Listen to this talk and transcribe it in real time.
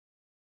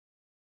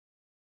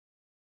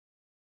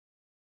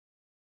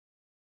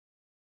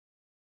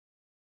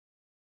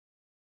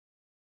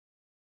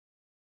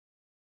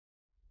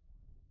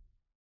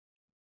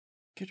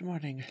Good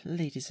morning,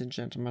 ladies and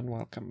gentlemen.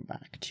 Welcome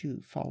back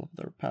to Fall of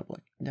the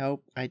Republic.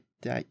 Nope,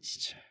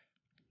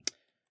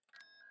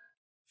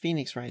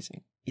 Phoenix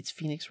Rising. It's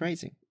Phoenix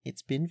Rising.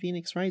 It's been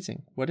Phoenix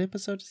Rising. What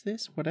episode is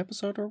this? What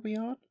episode are we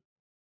on?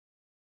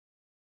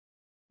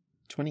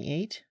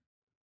 28?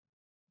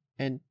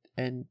 And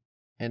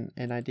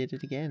I did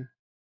it again.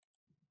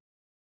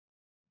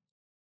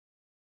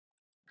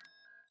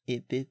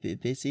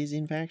 This is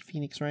in fact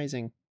Phoenix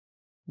Rising,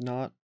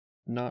 not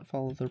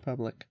Fall of the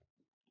Republic.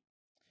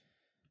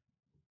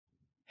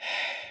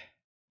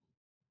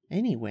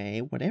 Anyway,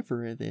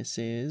 whatever this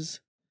is,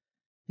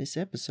 this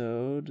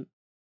episode,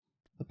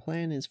 the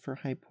plan is for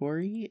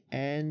Hypori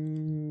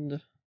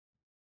and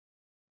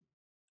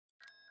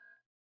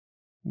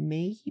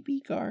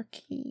maybe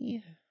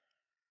Garki.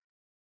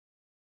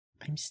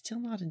 I'm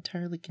still not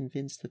entirely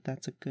convinced that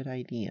that's a good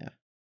idea.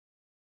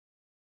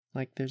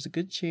 Like, there's a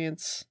good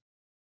chance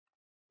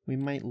we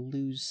might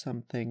lose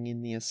something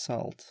in the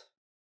assault.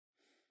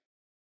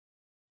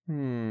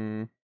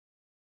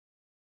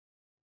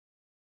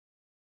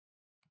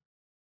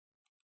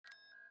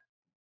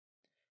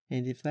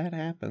 And if that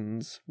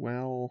happens,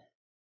 well,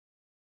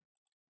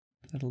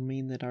 that'll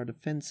mean that our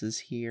defenses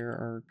here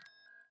are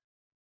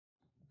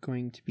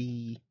going to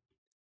be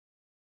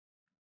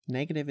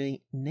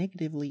negatively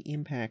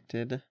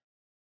impacted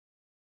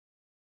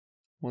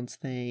once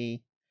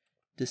they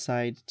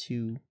decide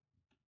to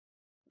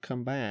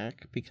come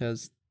back,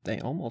 because they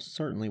almost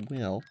certainly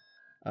will.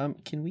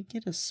 Can we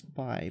get a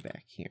spy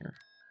back here?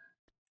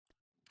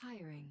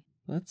 Hiring.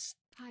 Let's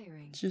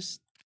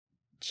just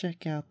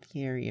check out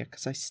the area,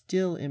 because I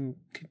still am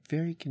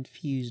very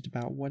confused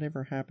about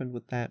whatever happened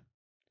with that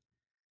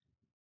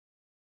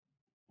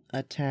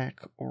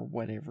attack or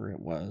whatever it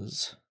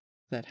was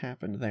that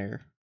happened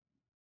there.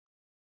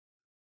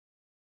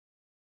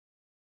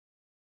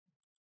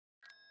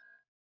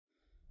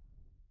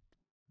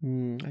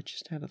 I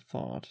just had a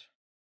thought.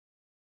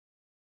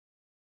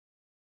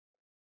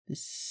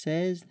 This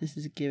says this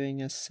is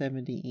giving us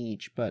 70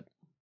 each, but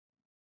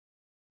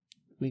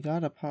we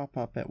got a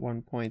pop-up at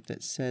one point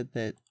that said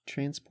that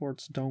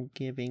transports don't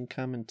give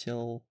income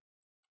until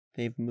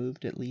they've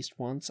moved at least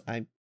once.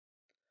 I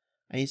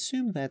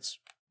assume that's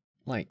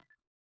like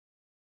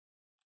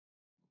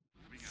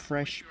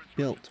fresh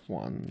built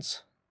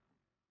ones,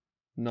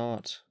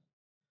 not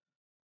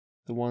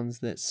the ones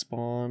that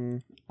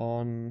spawn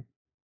on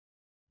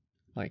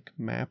like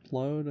map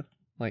load,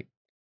 like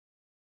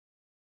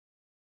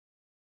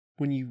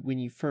when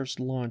you first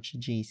launch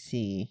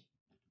GC,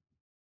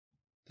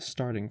 the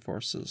starting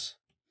forces.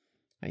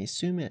 I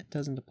assume it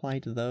doesn't apply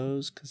to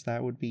those, because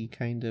that would be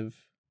kind of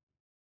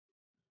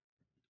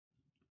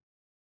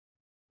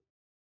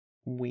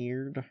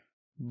weird,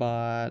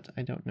 but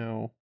I don't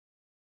know.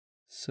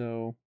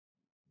 So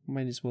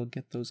might as well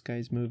get those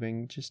guys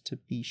moving just to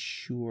be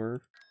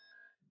sure.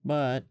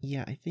 But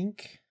yeah, I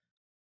think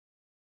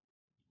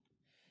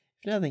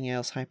if nothing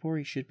else,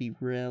 Hypori should be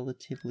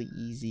relatively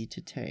easy to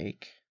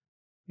take.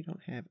 We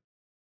don't have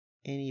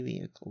any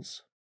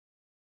vehicles.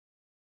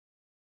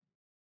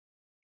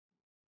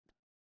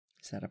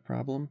 Is that a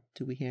problem?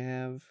 Do we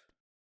have...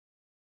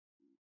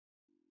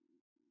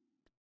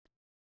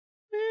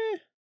 I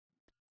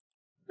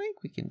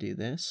think we can do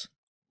this.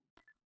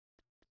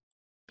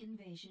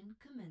 Invasion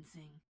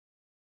commencing.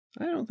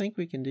 I don't think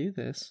we can do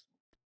this.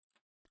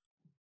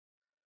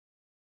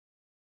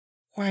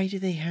 Why do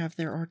they have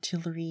their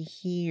artillery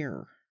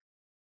here?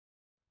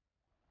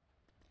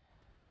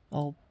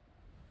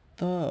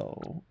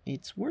 Although,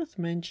 it's worth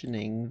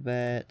mentioning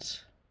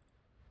that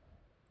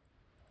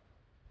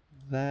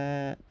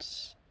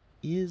that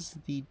is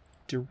the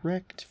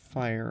direct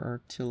fire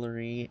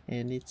artillery,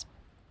 and it's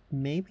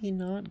maybe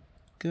not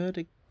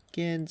good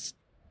against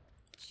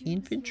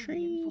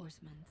infantry?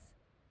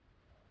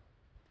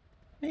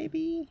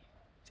 Maybe?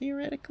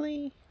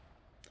 Theoretically?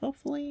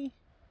 Hopefully?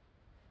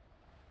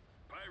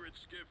 Pirate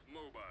skiff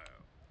mobile.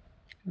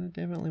 Gonna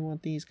definitely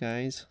want these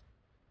guys.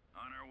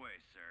 On our way,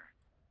 sir.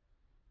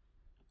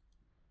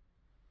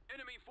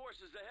 Enemy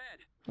forces ahead.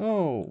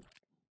 Oh.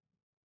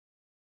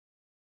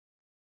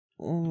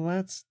 Well,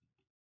 that's...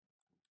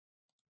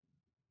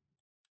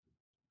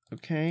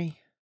 okay.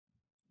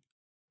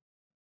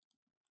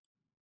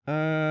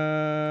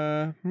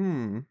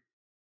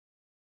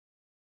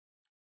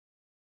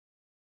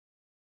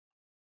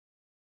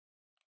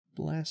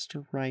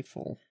 Blaster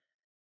rifle.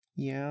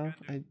 Yeah,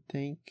 I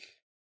think...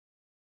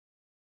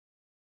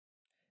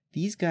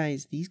 These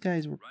guys were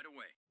Right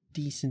away.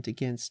 decent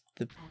against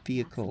the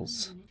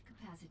vehicles.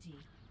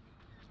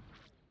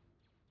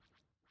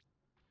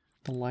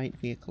 The light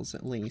vehicles,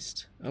 at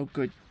least. Oh,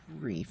 good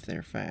grief,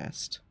 they're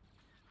fast.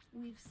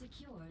 We've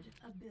secured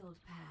a build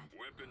pad.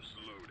 Weapons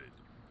loaded.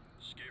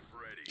 Skiff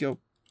ready. Go,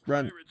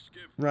 run, Pirate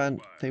skiff run.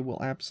 mobile. They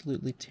will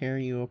absolutely tear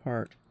you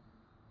apart.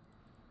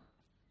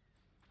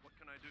 What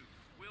can I do?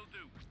 Will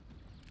do.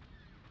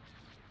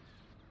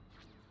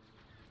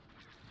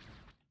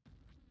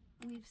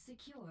 We've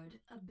secured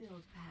a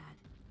build pad.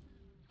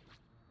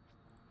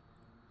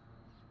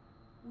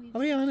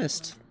 I'll be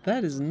honest,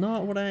 that is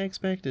not what I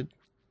expected.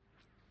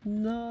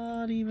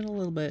 Not even a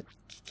little bit.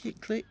 Click,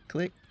 click,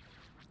 click.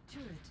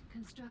 Turret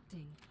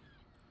constructing.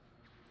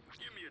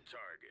 Give me a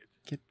target.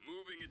 Get,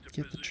 Moving into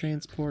get the position.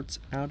 transports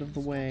out of the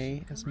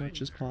way as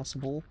much as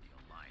possible.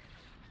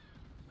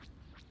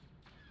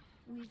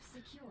 We've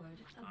secured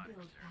a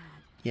build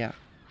pad. Yeah.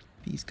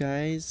 These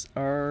guys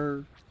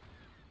are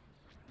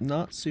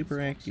not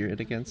super accurate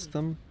against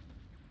them.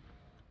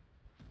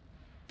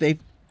 They've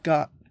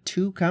got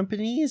 2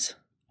 companies?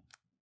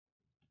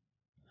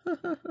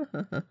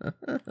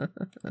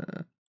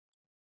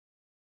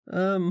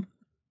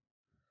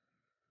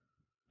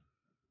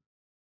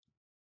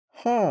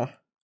 Huh.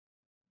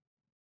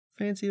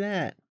 Fancy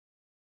that.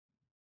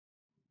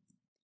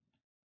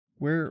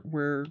 We're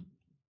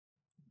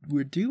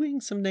doing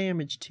some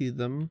damage to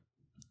them.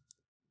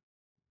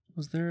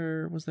 Was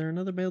there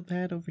another build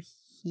pad over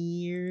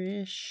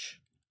here-ish?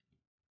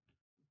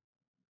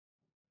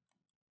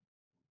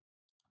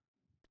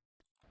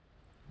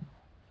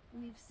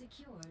 We've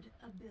secured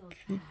a build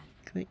Click,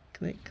 pad. click,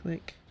 click,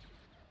 click.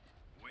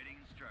 Waiting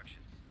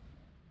instructions.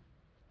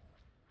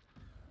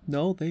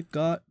 No, they've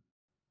got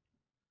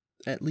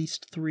at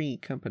least 3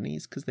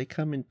 companies because they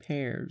come in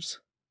pairs.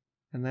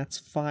 And that's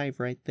 5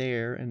 right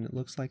there, and it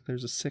looks like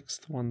there's a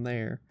 6th one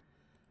there.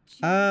 Choose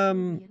your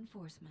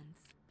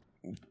reinforcements.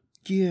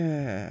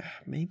 Yeah,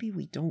 maybe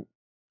we don't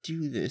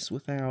do this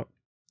without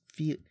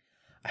feel.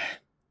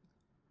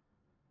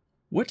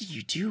 What do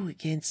you do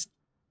against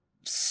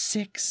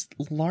 6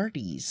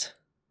 lardies?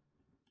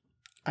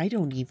 I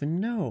don't even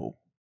know.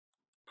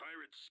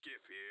 Pirate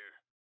skiff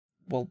here.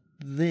 Well,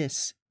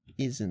 this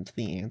isn't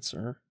the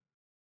answer.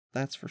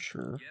 That's for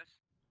sure. Yes.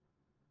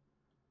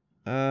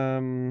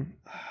 They're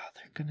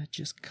gonna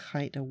just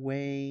kite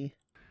away.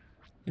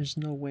 There's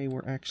no way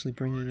we're actually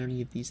bringing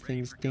any of these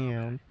things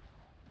down.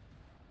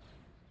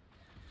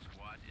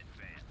 Squad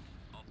advance.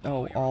 I'll Oh,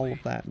 follow your all lead.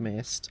 of that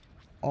missed.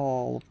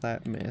 All of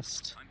that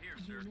missed. I'm here,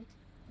 sir. Unit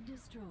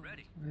destroyed.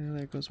 Ready. Well,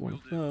 there goes one Will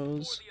of do.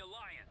 those. For the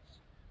Alliance.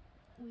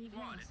 We've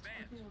Squad lost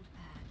advance. a build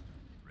pad.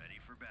 Ready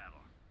for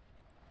battle.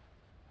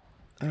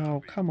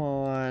 Oh, come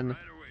on. Right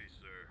away,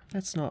 sir.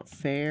 That's not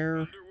fair.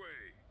 Underway.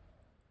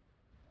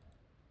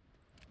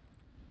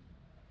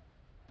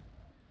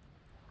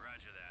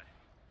 Roger that.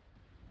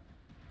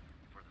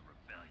 For the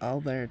rebellion. Oh,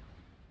 they're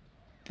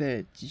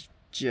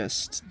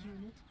just...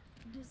 Unit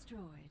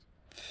destroyed.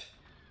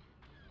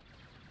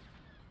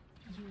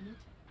 Unit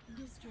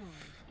destroyed.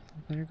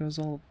 There goes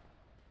all...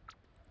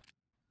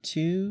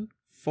 2,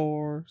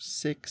 4,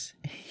 6,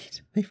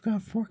 8. They've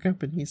got 4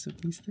 companies of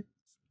these things.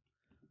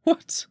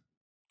 What?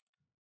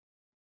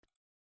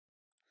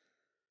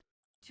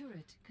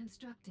 Turret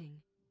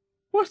constructing.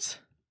 What?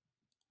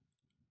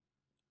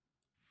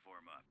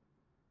 Form up.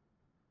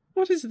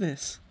 What is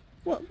this?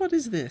 What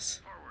is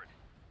this? Forward.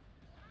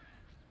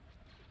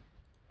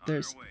 On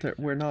There's our way, there,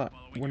 sir. we're not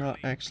Following your lead.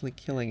 actually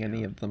killing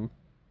any of them.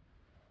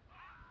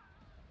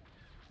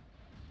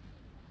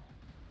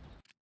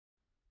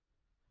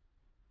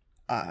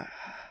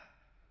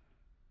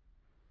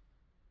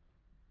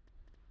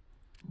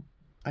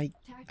 I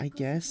Tactical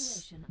guess.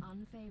 situation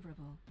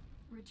unfavorable.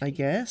 I Retreat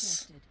guess.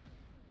 suggested.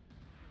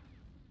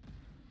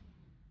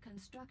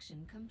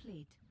 Construction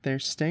complete. They're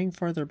staying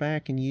farther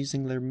back and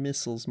using their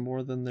missiles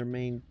more than their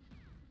main,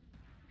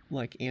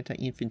 like,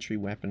 anti-infantry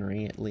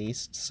weaponry, at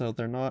least, so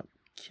they're not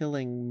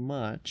killing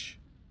much.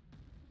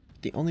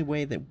 The only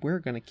way that we're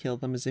gonna kill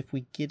them is if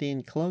we get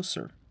in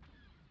closer.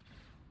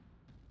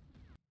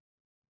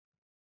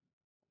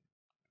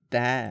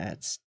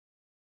 That's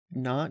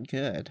not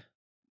good.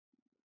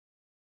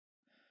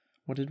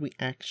 What did we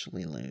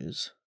actually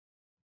lose?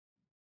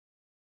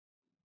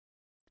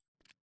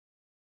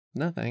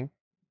 Nothing.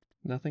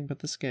 Nothing but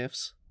the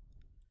skiffs.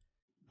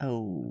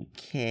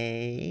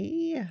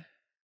 Okay.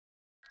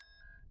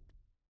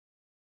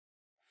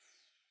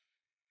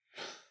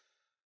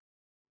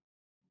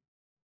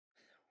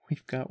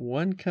 We've got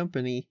 1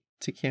 company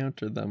to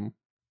counter them.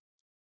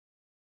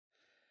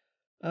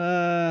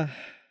 I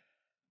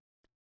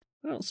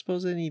don't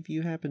suppose any of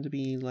you happen to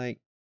be, like,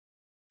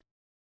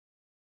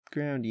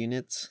 ground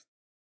units.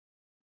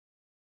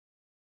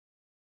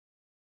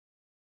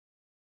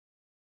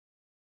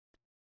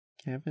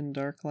 Kevin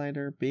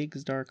Darklighter,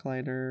 Biggs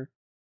Darklighter,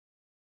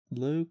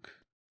 Luke,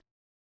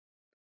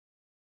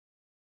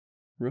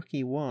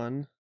 Rookie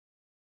 1.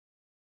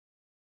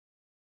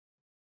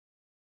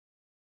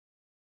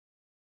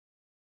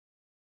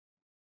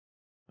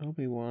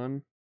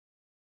 Obi-Wan.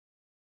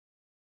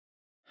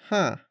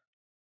 Huh.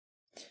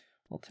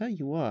 I'll tell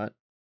you what.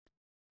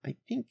 I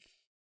think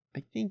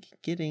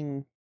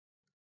getting...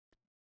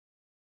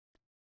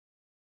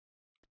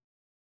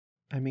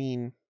 I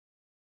mean...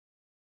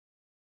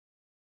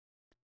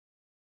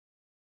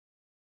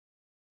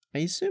 I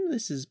assume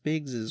this is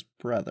Biggs's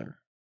brother.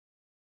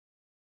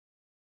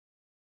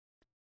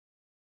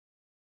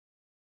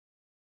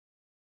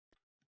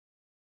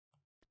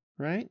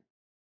 Right?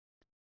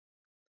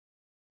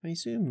 I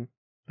assume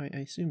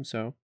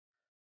so.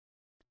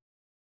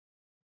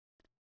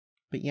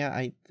 But yeah,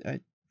 I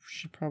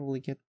should probably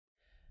get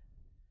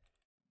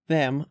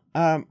them.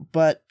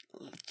 But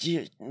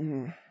Did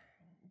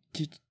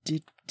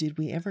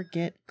we ever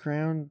get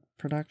ground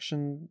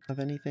production of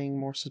anything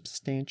more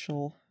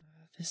substantial?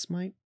 This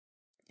might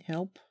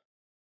help.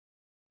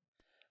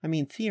 I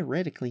mean,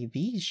 theoretically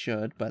these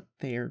should, but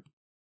they've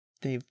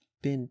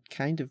been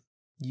kind of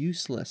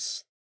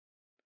useless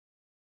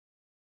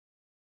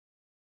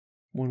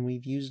when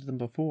we've used them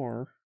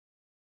before.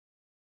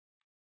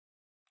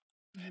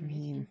 I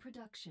mean,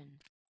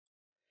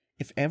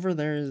 if ever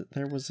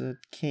there was a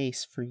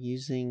case for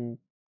using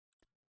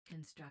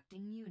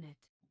constructing unit.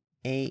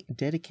 a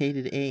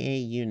dedicated AA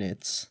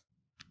units,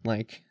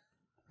 like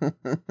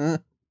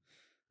that'd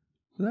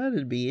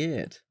be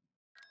it.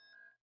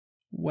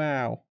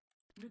 Wow.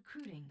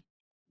 Recruiting.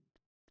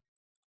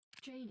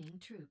 Training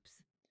troops.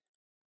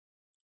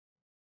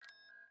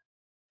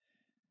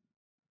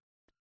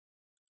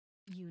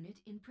 Unit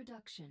in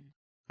production.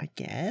 I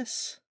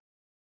guess.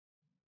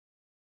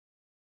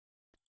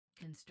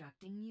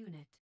 Constructing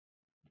unit.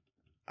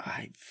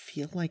 I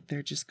feel like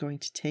they're just going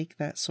to take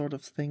that sort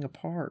of thing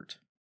apart.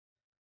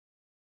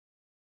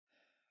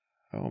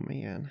 Oh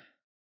man.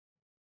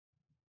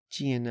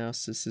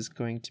 Geonosis is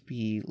going to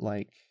be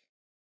like...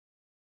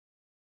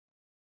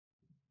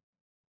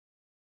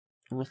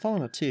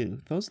 Rathana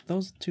too. Those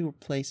two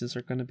places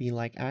are going to be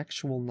like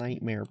actual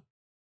nightmare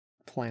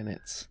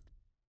planets.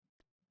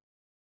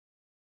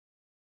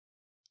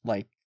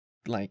 Like,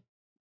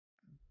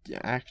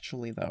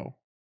 actually though.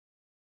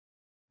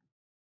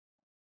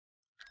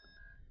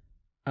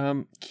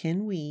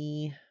 Can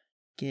we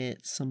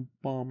get some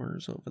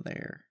bombers over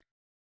there?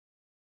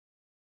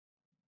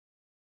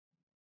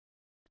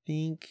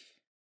 Think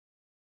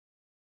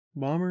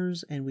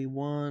bombers, and we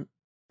want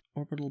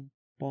orbital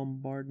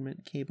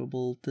bombardment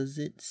capable. Does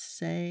it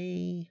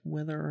say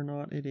whether or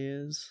not it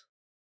is?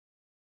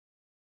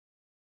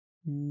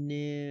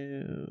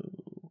 No.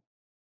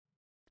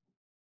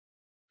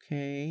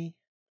 Okay.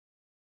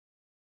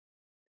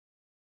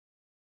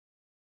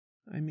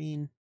 I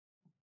mean,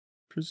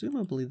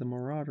 presumably the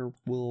Marauder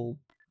will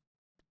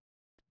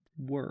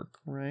work,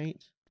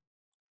 right?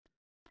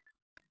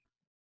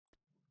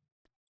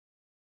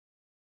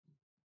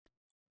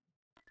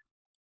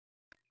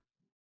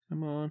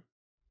 Come on.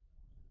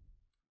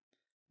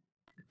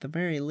 At the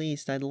very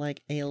least, I'd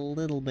like a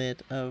little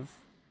bit of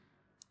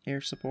air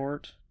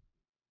support.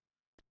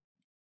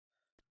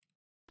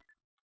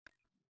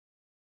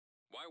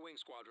 Y-Wing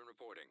Squadron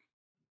reporting.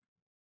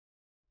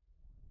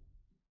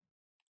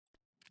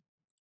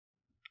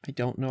 I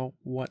don't know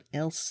what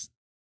else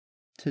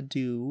to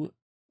do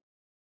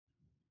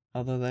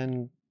other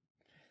than...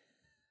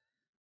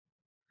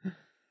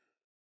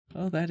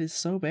 Oh, that is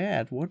so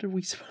bad. What are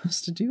we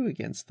supposed to do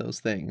against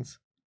those things?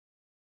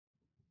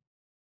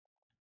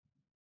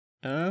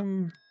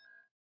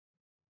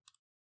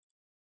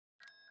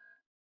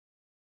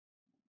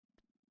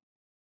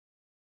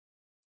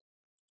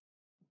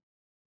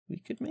 We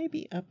could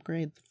maybe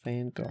upgrade the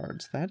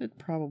vanguards. That'd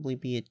probably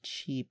be a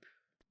cheap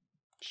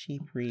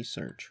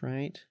research,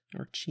 right?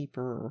 Or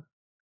cheaper.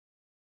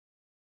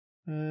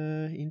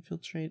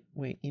 Infiltrator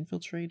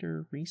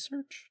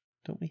research?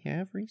 Don't we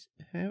have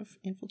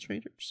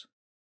infiltrators?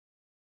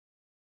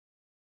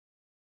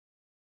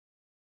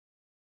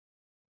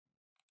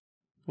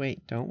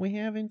 Wait, don't we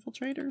have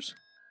infiltrators?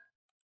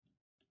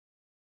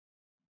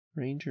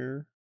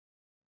 Ranger,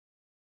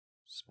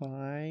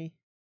 spy,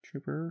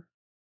 trooper.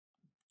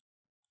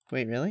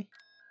 Wait, really?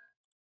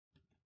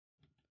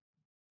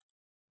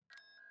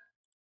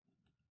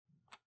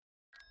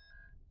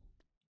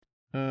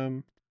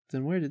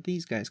 Then where did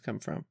these guys come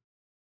from?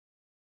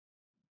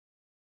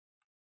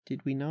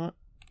 Did we not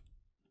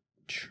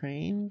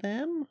train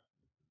them?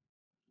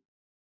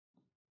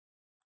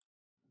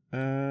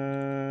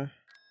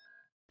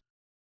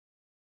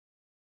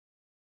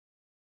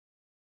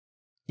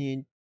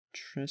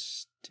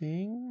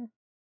 Interesting.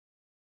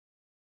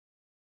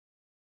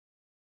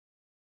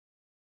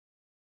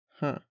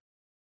 Huh.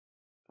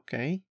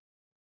 Okay.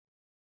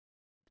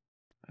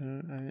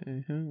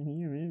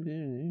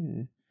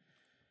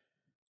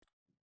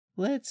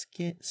 Let's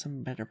get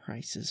some better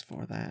prices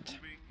for that.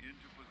 Moving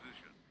into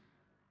position.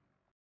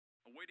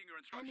 Awaiting your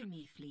instructions.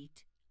 Enemy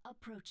fleet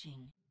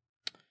approaching.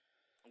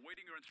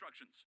 Awaiting your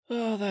instructions.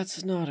 Oh,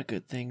 that's not a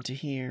good thing to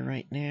hear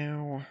right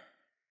now.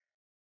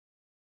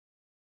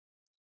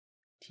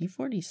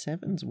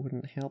 T-47s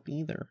wouldn't help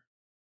either.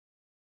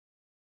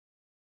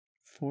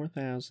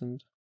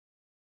 4,000.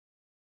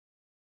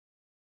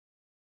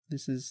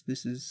 This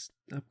is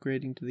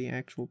upgrading to the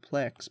actual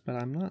Plex, but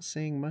I'm not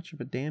seeing much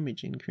of a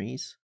damage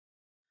increase.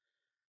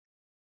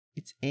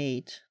 It's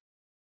 8.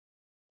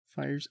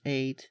 Fires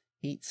 8.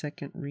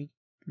 8-second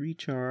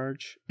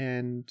recharge,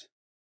 and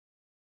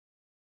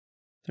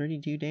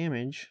 32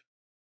 damage.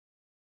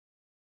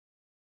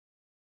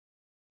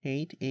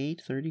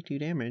 8, 32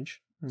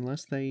 damage.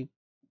 Unless they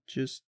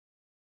just...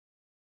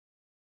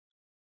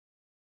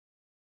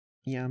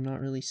 Yeah, I'm not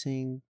really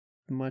seeing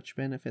much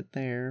benefit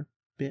there.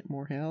 Bit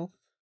more health.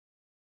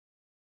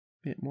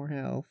 Bit more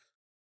health.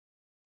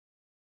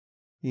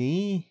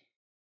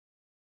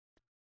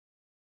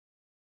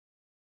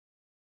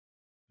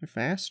 They're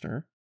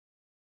faster.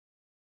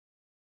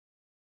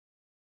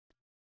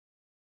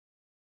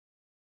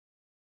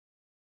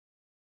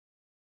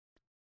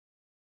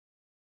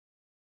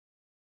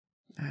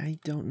 I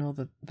don't know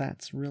that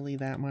that's really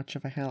that much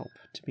of a help,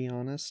 to be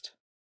honest.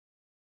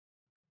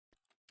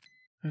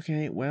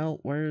 Okay, well,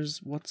 what's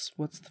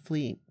the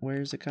fleet?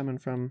 Where's it coming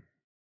from?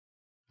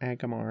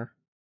 Agamar.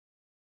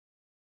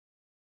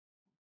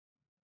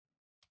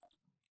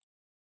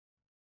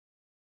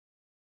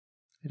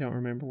 I don't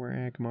remember where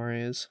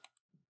Agamar is.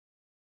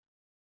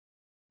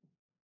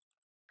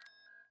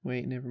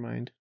 Wait, never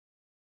mind.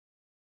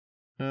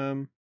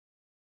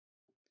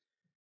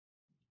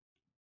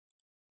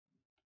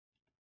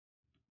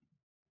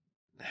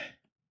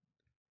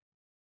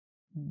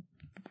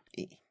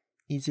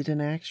 Is it an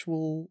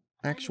actual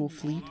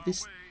fleet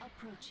this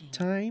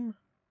time?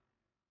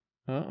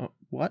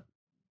 What?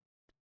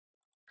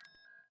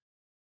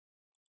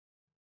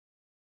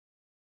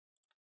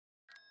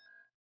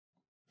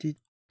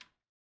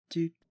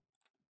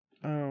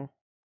 Oh.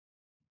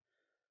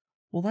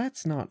 Well,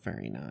 that's not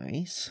very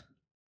nice.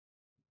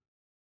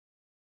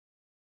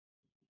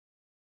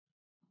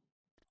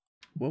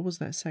 What was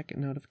that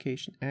second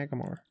notification?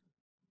 Agamar.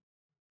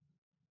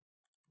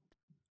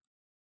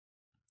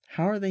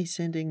 How are they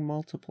sending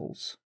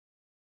multiples?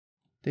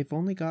 They've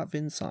only got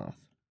Vinsoth.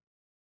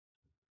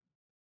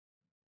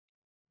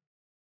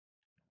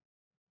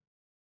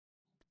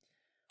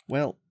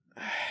 Well...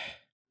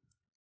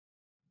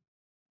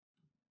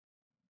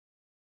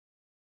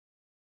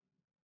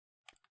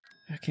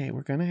 Okay,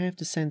 we're gonna have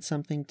to send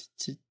something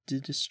to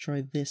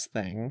destroy this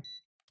thing.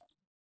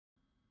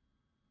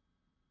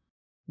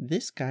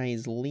 This guy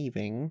is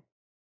leaving.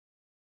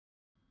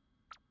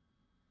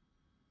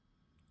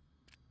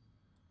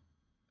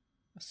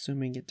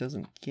 Assuming it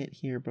doesn't get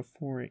here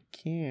before it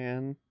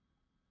can.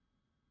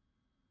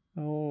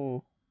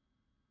 Oh.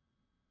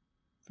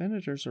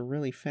 Venators are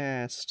really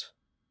fast.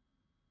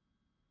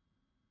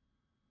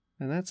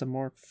 And that's a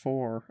Mark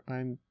IV.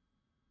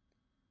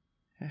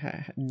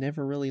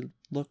 Never really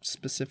looked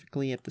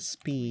specifically at the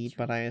speed,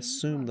 but I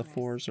assume the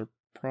 4s are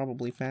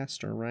probably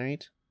faster,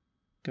 right?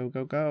 Go,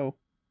 go, go.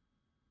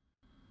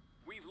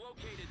 We've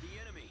located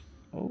the enemy.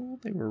 Oh,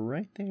 they were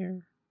right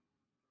there.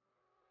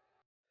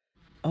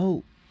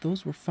 Oh,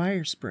 those were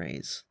fire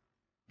sprays,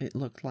 it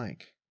looked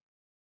like.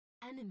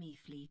 Enemy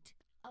fleet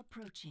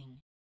approaching.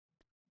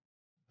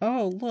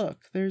 Oh,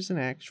 look, there's an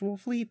actual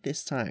fleet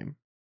this time.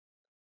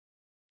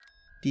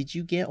 Did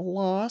you get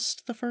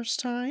lost the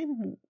first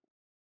time?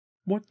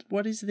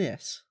 What is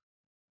this?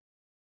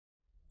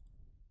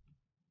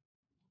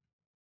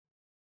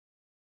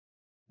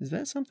 Is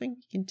that something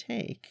we can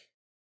take?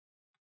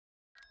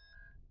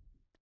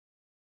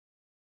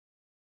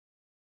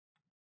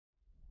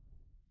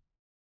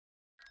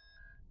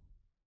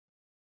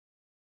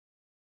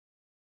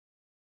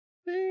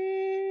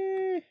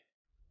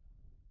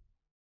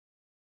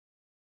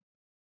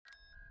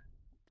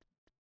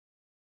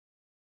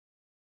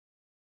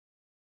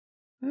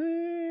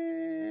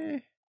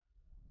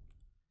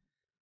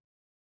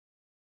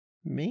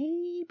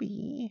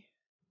 Maybe.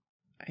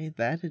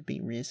 That'd be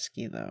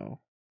risky, though.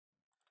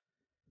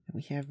 And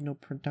we have no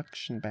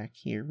production back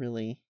here,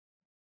 really.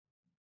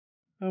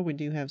 Oh, we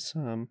do have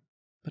some,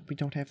 but we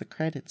don't have the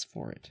credits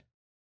for it.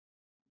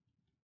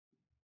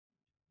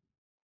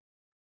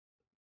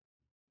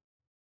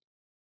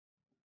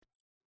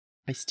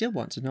 I still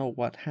want to know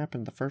what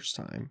happened the first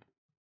time.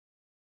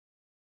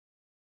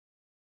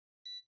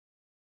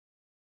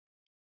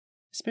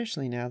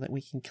 Especially now that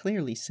we can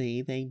clearly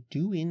see they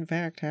do in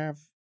fact have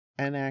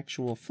an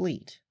actual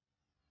fleet.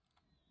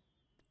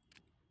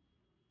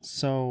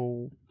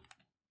 So...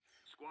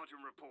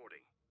 Squadron reporting.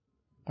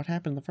 what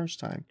happened the first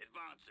time?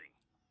 Advancing.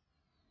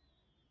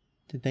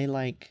 Did they,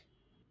 like...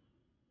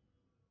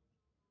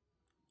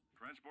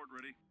 Transport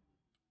ready.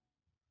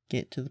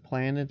 get to the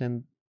planet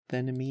and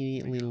then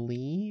immediately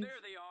leave? There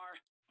they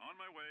are. On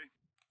my way.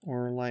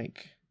 Or,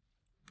 like...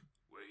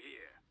 We're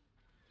here.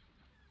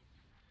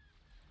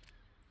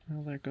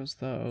 well, there goes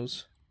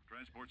those.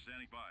 Transport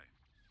standing by.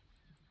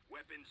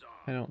 Weapons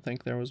I on. don't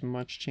think there was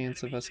much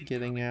chance of us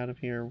getting out of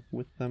here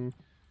with them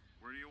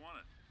Where do you want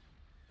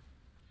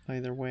it?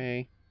 either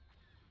way.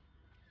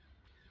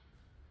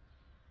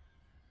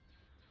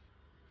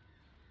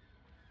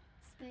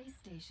 Space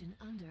station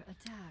under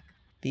attack.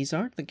 These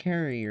aren't the Ready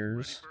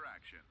carriers, for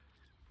action.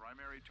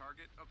 Primary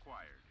target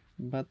acquired.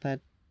 but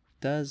that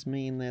does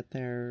mean that They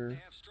they're...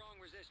 have strong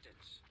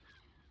resistance.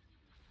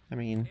 I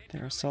mean,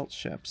 they're assault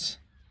ships.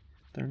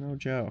 They're no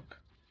joke.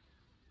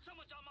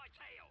 Someone's on my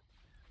tail.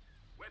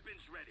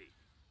 Weapons ready.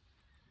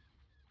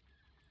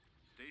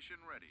 Station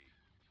ready.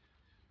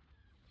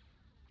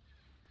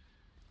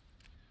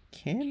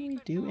 Can we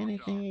do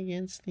anything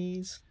against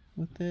these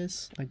with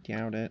this? I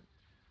doubt it.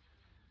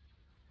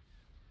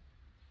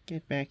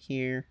 Get back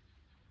here.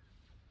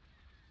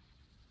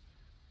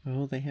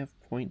 Oh, they have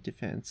point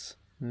defense.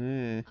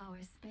 Ugh.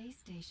 Our space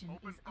station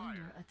Open is fire.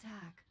 under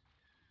attack.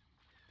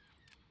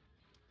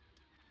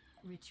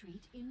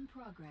 Retreat in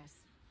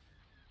progress.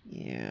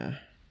 Yeah.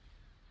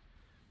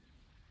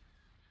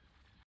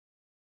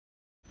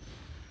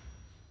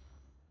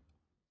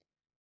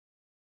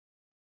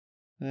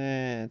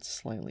 That's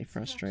slightly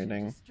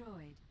frustrating. Structure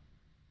destroyed.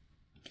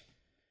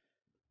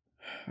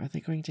 Are they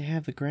going to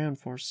have the ground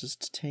forces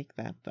to take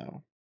that,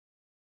 though?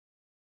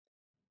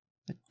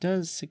 That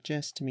does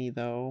suggest to me,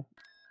 though,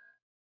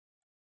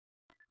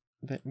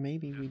 that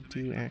maybe we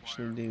do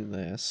actually do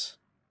this.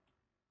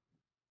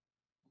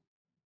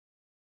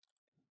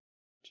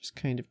 Just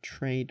kind of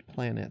trade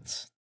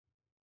planets.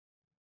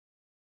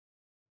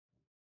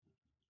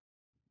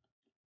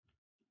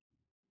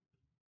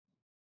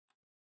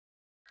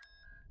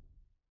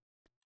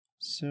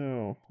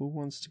 So, who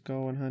wants to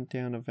go and hunt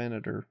down a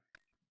Venator?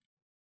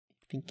 I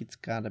think it's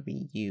gotta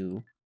be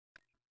you.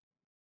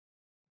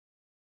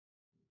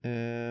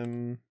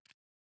 Should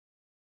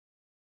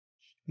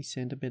we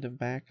send a bit of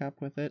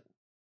backup with it?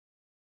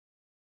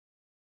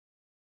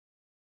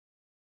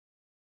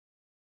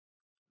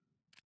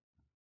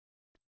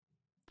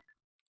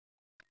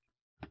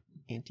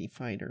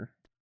 Anti-fighter.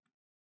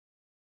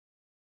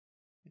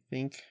 I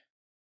think.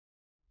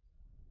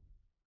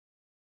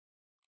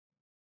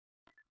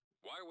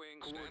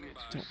 Y-wing standing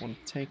by. Don't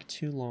want to take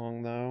too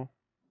long, though.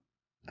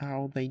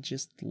 Oh, they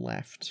just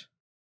left.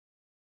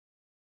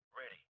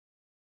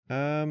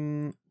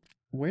 Ready.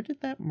 Where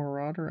did that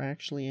Marauder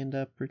actually end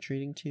up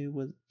retreating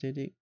to? Did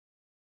it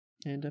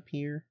end up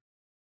here?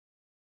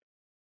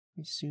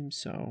 I assume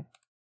so.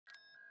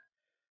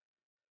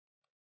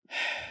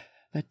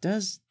 That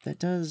does,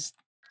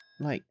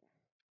 like...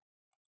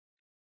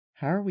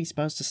 How are we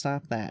supposed to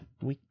stop that?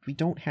 We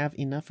don't have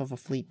enough of a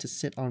fleet to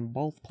sit on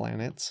both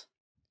planets.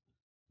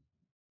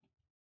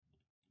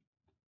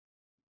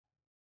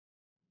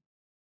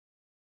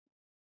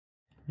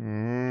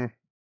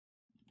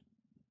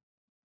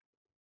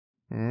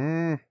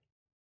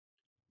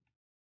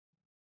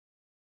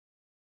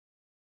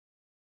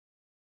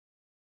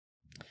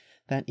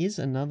 That is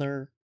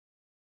another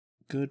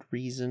good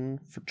reason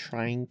for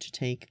trying to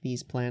take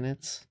these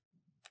planets,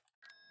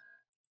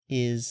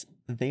 is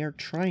they're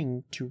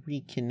trying to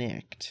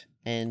reconnect,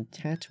 and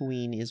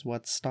Tatooine is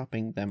what's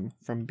stopping them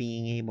from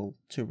being able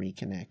to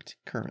reconnect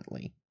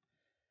currently.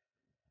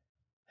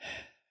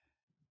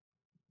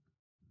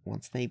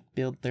 Once they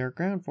build their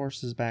ground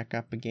forces back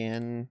up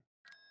again,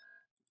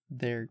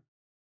 they're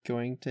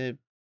going to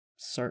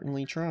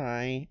certainly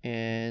try,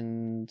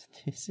 and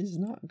this is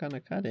not gonna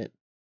cut it.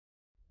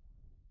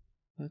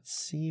 Let's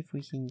see if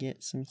we can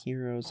get some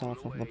heroes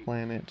off of the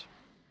planet.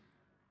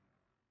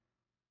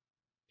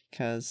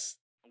 Because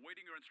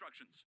Awaiting your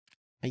instructions.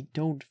 I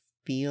don't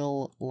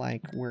feel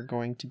like we're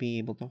going to be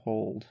able to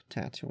hold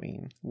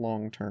Tatooine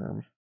long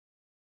term.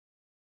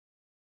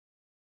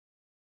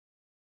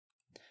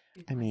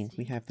 I mean,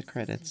 we have the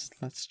credits.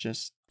 Let's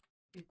just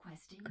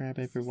grab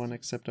everyone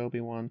except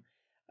Obi-Wan.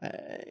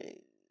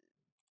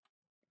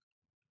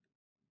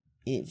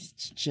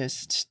 It's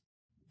just...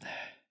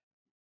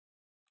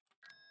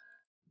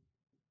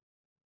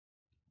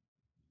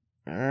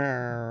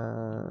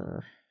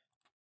 How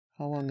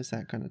long is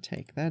that going to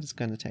take? That is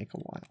going to take a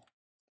while.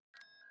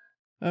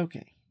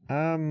 Okay.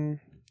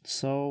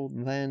 So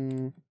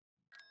then...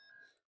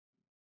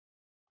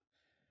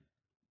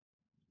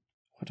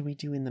 What do we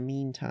do in the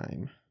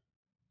meantime?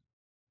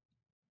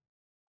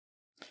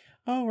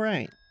 Oh,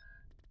 right.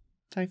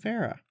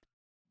 Typhera.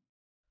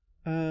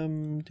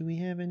 Do we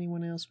have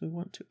anyone else we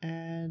want to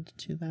add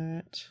to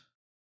that?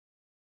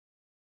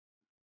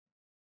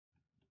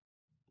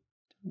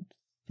 Don't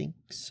think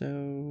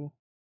so.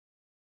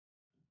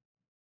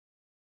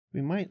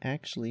 We might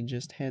actually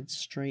just head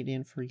straight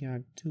in for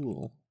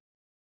Yagdul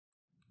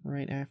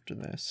right after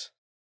this.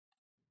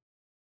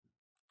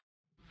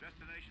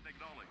 Destination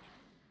acknowledged.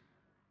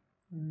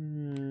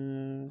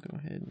 Go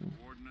ahead and...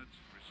 Coordinates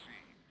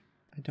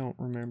received. I don't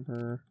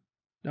remember.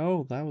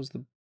 Oh, that was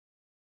the...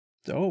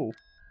 Oh!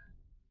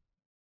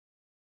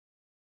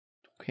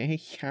 Okay,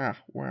 yeah,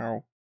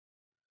 wow.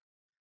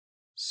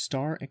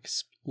 Star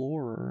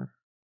Explorer.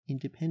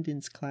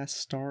 Independence class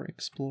Star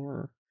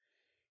Explorer.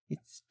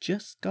 It's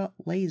just got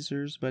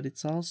lasers, but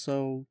it's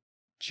also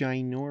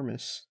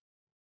ginormous.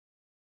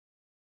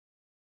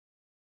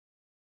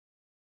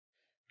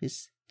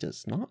 This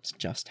does not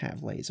just have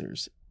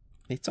lasers.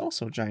 It's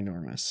also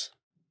ginormous.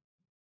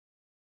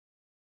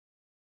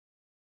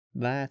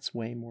 That's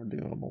way more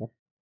doable.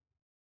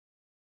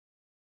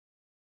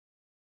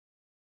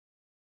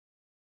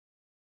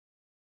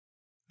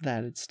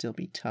 That'd still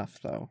be tough,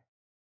 though.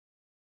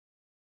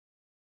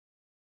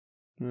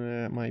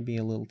 It might be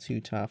a little too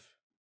tough.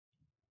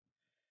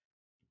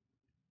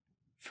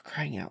 For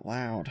crying out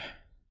loud.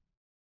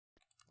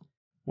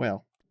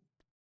 Well,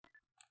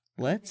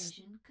 let's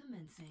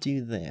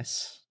do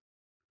this.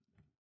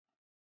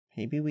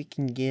 Maybe we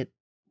can get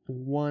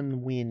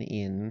one win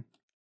in.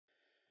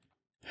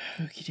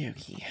 Okie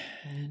dokie.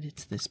 And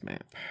it's this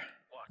map.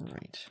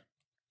 Right.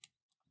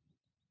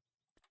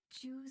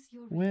 Choose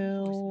your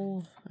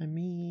Well, I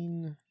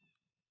mean...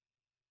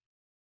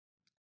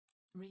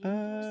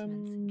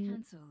 Reinforcements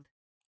cancelled.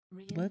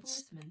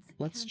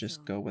 Let's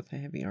just go with the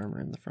heavy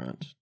armor in the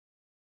front.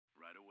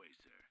 Right away,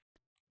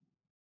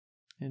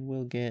 sir. And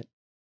we'll get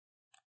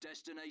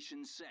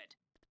Destination set.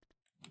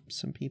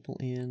 some people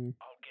in.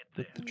 I'll get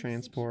with the We've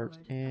transport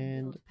secured a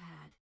and build pad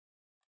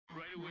at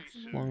Right away,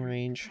 maximum sir. long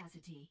range.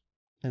 capacity.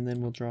 And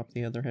then we'll drop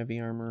the other heavy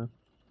armor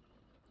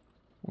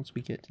once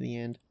we get to the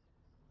end.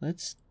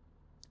 Let's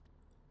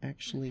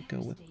actually go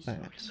Repair with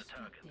station that.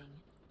 constructing.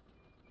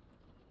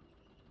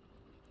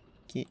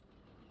 Get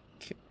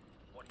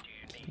What do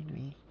you kidding need?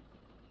 me.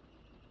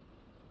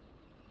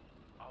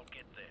 I'll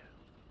get there.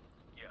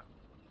 Yeah.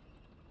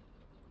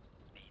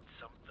 Need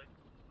something?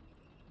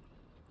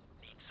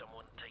 Need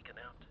someone taken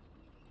out?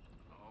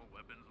 All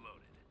weapons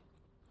loaded.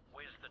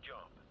 Where's the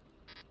job?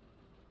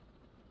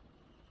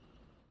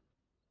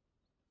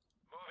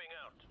 Moving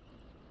out.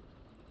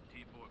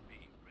 T4P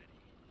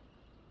ready.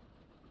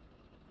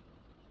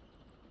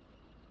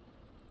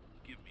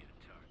 Give me the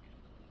target.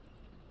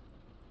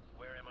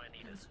 Where am I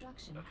needed?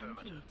 Construction Affirmative.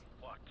 complete.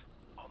 What?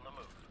 On the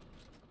move.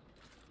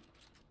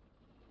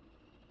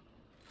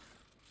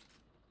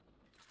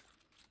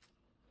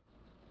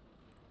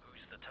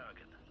 Who's the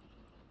target?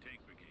 Tank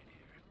brigade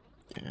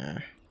here. Yeah.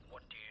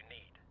 What do you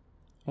need?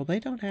 Well, they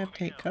don't have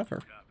take cover.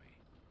 Copy.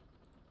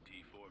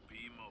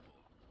 T4P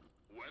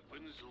mobile.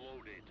 Weapons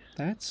loaded.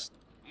 That's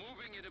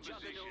Moving into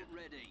position. Juggernaut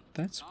ready.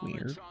 that's Armored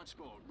weird.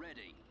 transport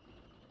ready.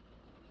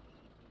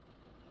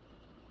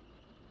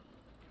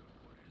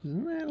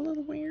 Isn't that a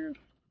little weird?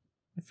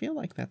 I feel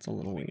like that's a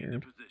little Moving into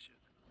weird. position.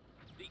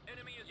 The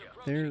enemy is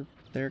approaching.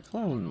 They're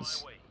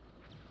clones. On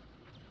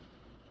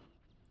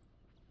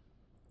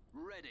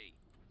my way. Ready.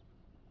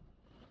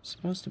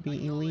 Supposed to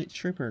be elite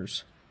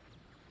troopers.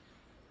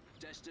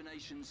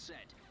 Destination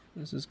set.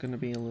 This is gonna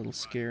be a little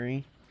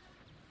scary.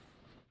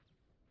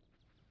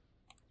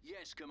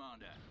 Yes,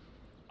 Commander.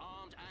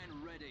 Armed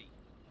and ready.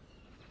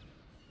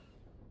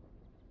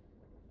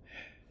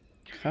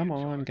 Come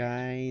on,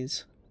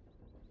 guys.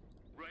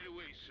 Right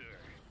away, sir.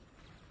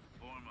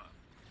 Form up.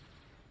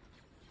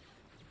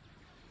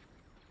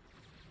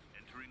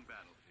 Entering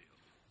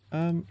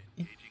battlefield.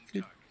 It Engaging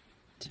could target.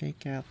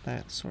 take out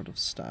that sort of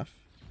stuff.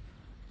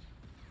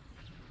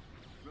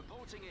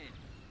 Reporting in.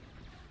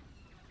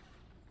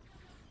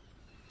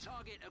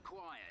 Target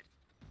acquired.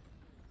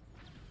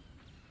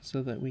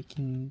 So that we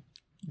can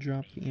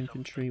drop the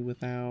infantry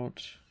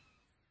without...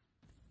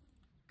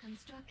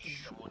 Constructing.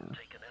 Someone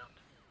taken out?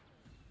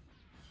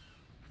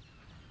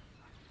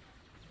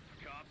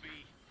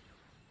 Copy.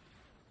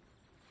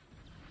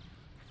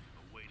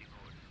 Awaiting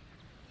order.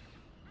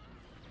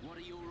 What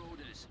are your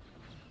orders?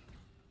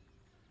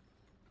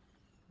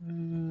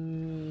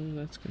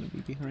 That's gonna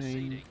be behind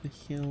Proceeding. the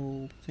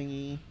hill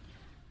thingy.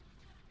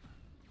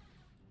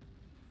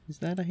 Is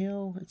that a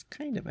hill? It's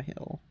kind of a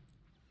hill.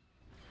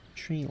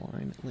 Tree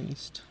line, at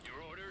least.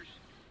 Your orders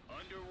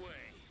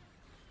underway.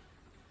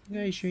 You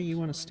guys sure you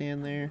want to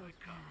stand there? Build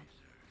pad.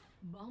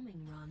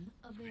 Bombing run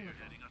available.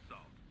 Spearheading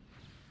assault.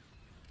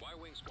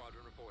 Y-wing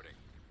squadron reporting.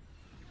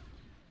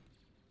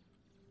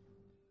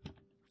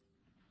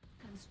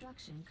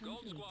 Construction Gold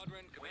complete.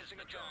 squadron commencing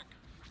the attack. job?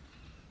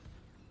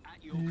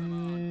 At your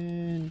command.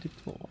 And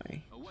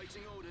deploy.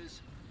 Awaiting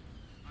orders.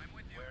 I'm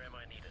with you. Where am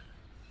I needed?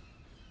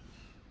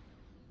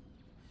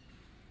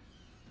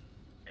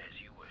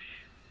 As you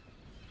wish.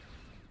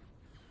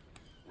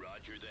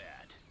 Roger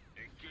that.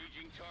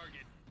 Engaging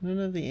target. None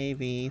of the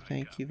AV,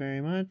 thank you very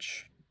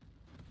much.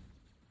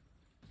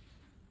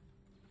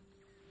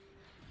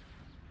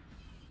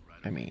 Right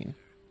I away, mean,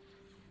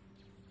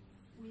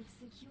 sir. We've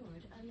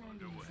secured a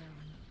landing Underway.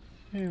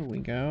 zone. there we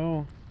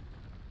go.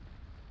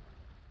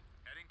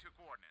 Heading to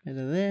coordinates. Bit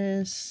of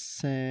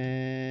this,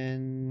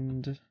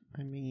 and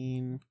I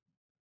mean,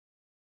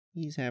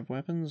 these have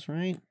weapons,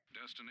 right?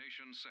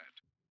 Destination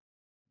set.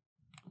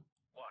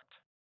 What?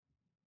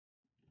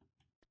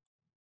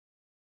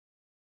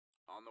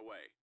 On the way.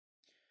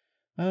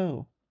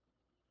 Oh,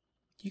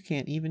 you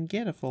can't even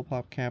get a full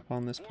pop cap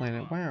on this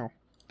planet. Wow,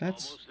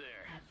 that's Almost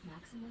there. At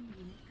maximum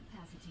unit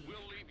capacity. We'll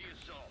lead the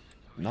assault.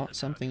 not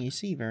something you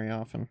see very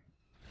often.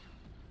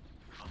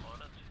 I'm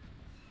on it.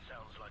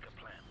 Sounds like a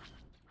plan.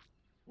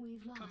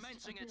 We've lost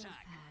Commencing a build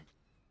attack. pad.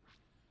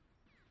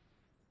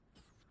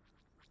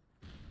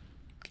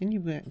 Can you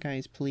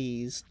guys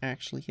please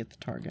actually hit the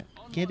target?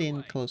 On Get my in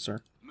way.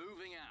 closer.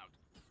 Moving out.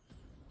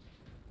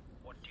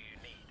 What do you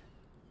need?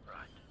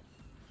 Right.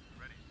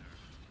 Ready, sir.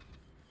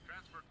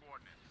 Transfer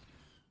coordinates.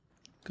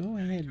 Go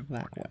ahead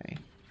that way.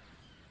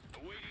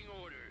 Awaiting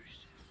orders.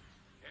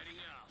 Heading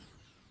out.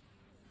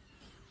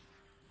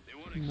 They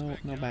won't No,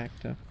 expect no us. back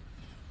to.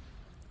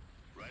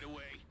 Right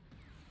away.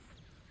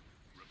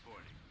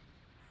 Reporting.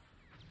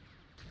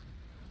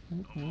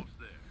 Mhm. Almost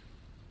there.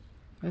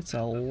 That's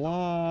a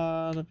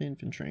lot of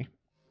infantry.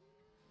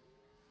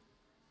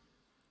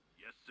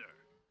 Yes, sir.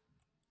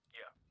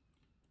 Yeah.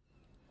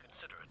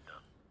 Consider it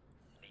done.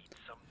 Need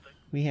something?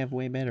 We have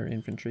way better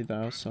infantry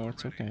though, so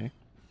it's okay.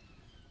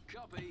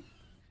 Copy.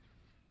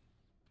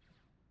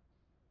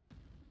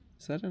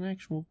 Is that an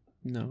actual?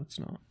 No, it's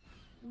not.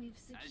 We've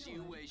As you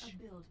secured wish. a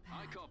build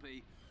I pad.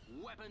 copy.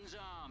 Weapons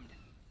armed.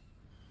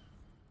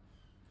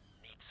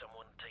 Need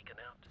someone taken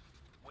out?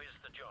 Where's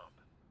the job?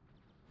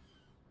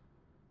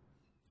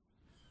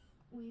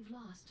 We've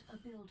lost a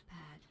build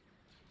pad.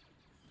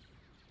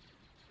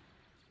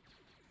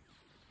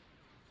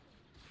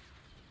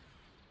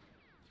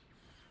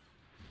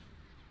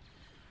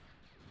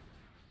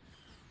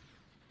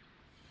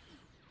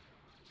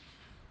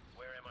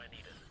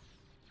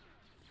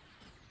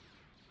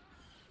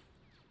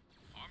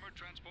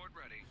 Transport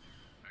ready.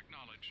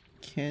 Acknowledged.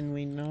 Can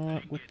we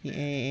not with the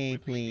AA,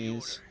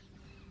 please?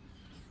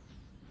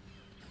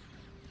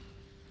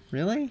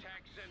 Really?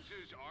 Attack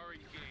sensors are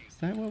engaged. Is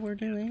that what we're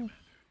doing?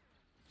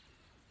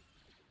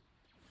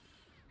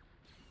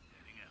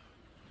 Heading out.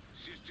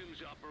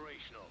 Systems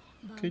operational.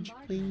 Could you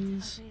Bombardment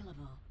please?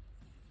 available.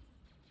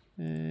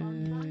 Yeah.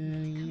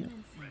 Bombardment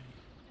commencing.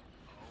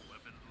 All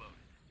weapons loaded.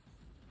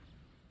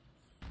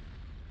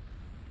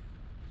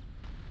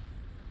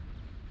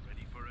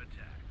 Ready for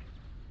attack.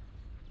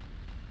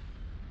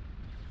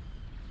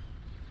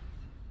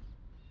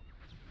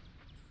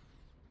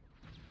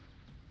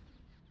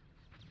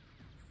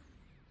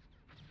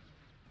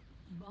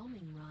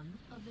 Bombing run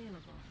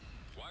available.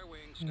 Y-wing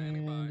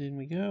standing And by. in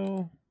we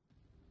go.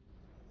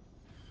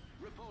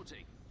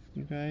 Reporting.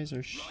 You guys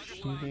are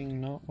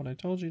shooting not what I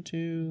told you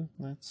to.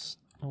 That's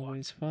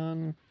always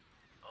fun.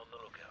 On the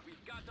lookout.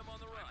 We've got them on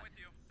the I'm run. with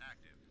you.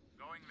 Active.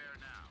 Going there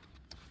now.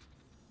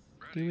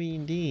 Do Ready. we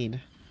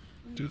indeed?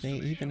 Do they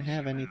even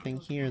have anything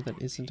here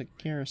that isn't a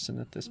garrison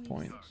at this We've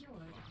point?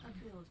 secured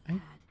a build I-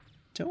 pad.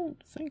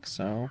 Don't think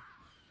so.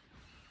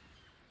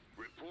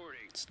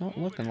 Reporting. It's not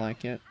looking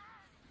like it.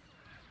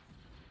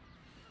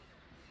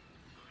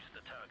 Who's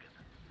the target?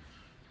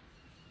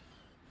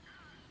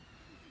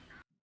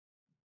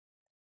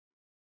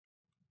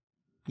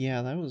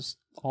 Yeah, that was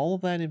all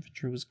of that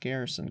infantry was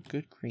garrison.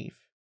 Good grief.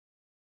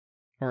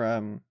 Or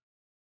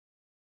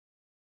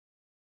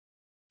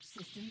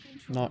System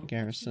control not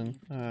garrison.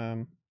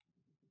 achieved.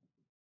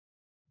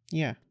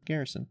 Yeah,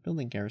 garrison.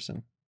 Building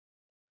garrison.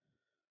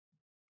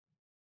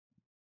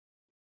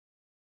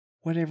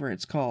 Whatever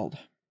it's called.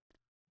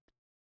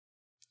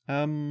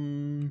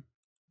 Building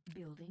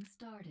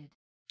started.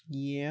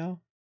 Yeah.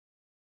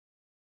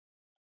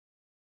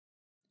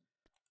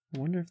 I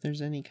wonder if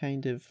there's any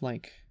kind of,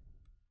 like,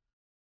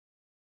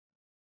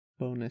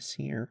 bonus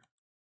here.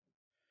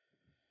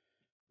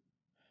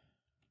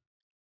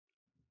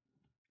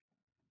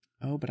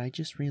 Oh, but I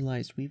just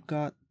realized we've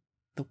got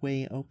the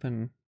way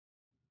open.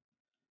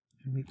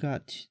 And we've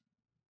got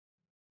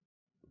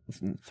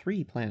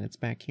 3 planets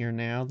back here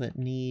now that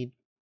need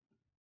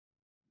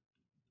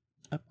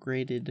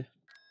upgraded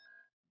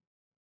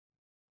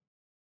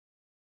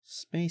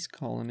space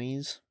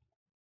colonies.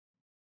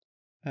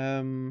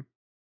 That's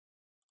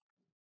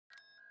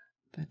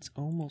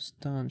almost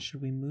done.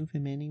 Should we move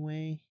him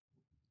anyway?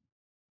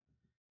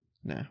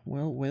 Nah,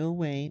 we'll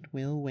wait.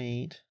 We'll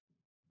wait.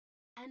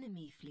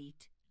 Enemy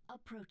fleet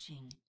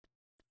approaching.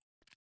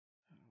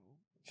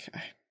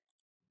 Okay.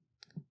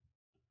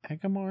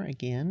 Agamar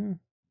again?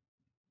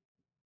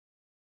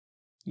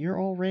 You're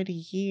already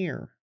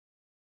here.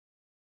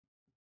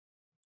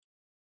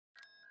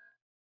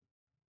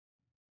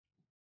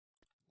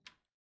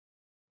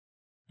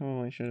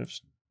 Oh, I should have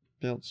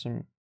built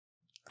some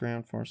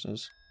ground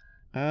forces.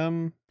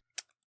 Well,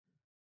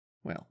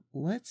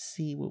 let's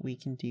see what we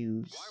can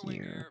do Y-wing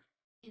here. air.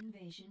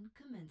 Invasion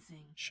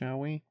commencing. Shall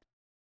we?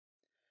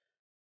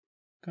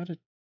 Got a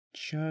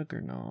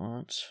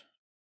juggernaut.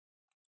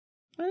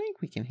 I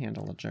think we can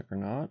handle a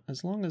juggernaut,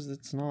 as long as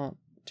it's not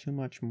too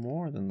much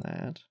more than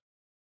that.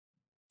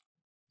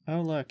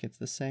 Oh look, it's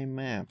the same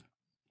map.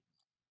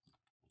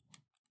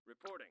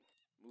 Reporting.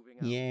 Moving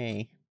out.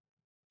 Yay.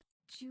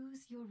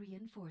 Choose your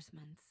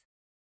reinforcements.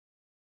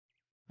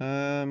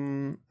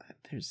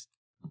 There's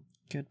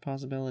good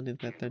possibility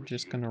that they're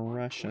just gonna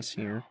rush us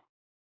here.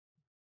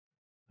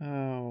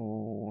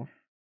 Oh,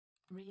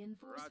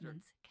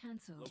 Reinforcements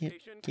cancelled.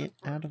 get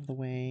out of the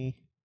way.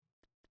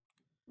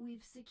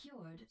 We've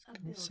secured a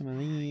build Some of pad.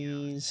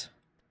 these.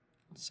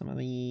 Some of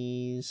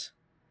these.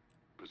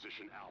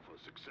 Position Alpha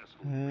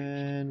successfully reached.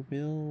 And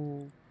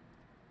we'll...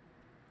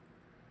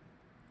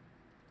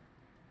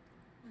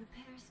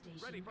 Repair station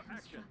Ready for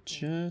action. constructed.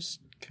 just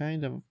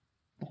kind of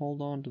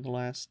hold on to the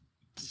last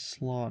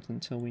slot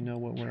until we know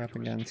what we're up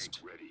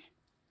against. Ready.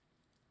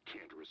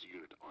 Cantorus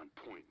unit on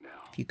point now.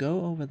 If you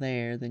go over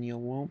there, then you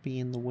won't be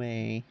in the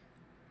way.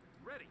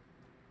 Ready.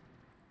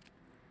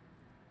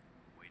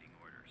 Waiting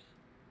orders.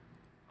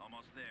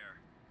 Almost there.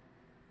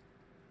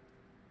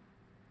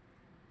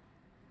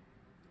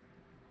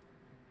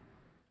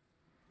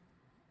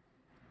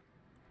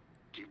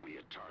 Give me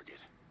a target.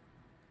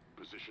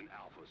 Position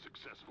Alpha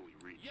successfully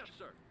reached. Yes,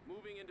 sir.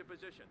 Moving into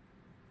position.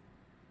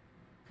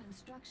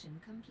 Construction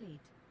complete.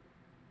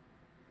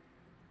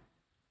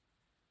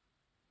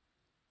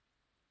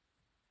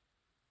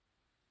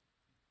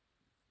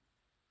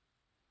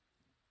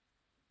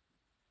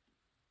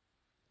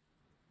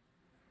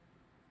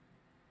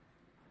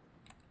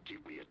 Give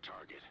me a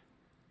target.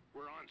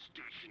 We're on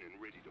station and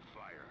ready to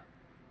fire.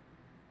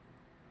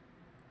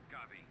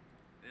 Copy.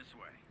 This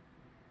way.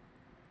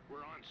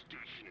 We're on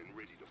station and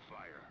ready to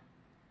fire.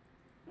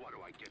 What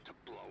do I get to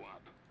blow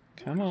up?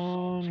 Come We're an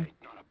assault on. tank,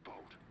 not a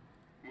boat.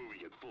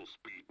 Moving at full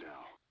speed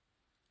now.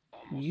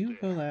 Almost You there.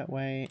 go that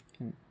way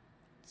and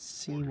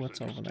see Orders what's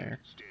over understood. there.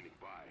 Standing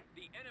by.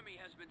 The enemy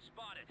has been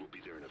spotted. We'll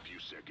be there in a few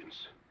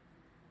seconds.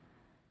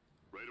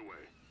 Right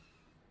away.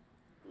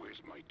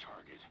 Where's my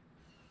target?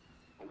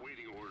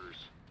 Awaiting orders.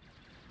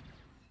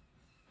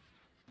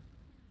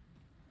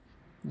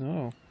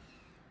 No.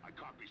 I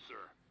copy,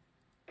 sir.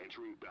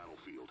 Entering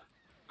battlefield.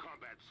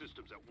 Combat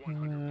systems at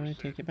 100%. I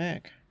take it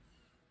back.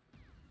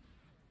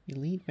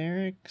 Elite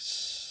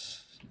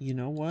barracks. You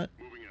know what?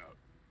 Moving out.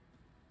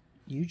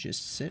 You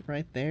just sit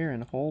right there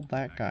and hold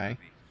that guy.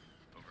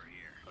 Over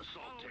here.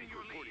 Assault tank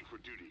reporting for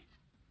duty.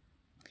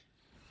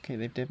 Okay,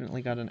 they've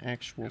definitely got an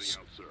actual Heading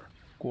out, sir.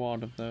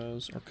 squad of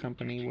those, or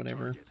company, Engaging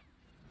whatever. target.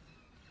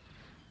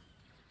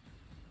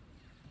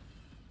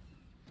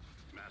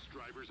 Mass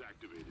drivers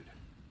activated.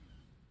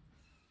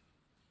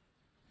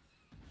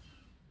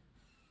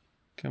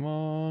 Come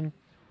on.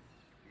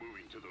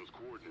 Moving to those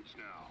coordinates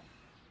now.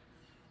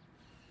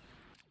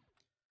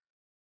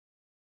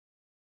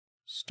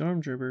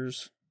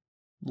 Stormtroopers.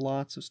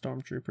 Lots of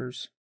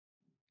stormtroopers.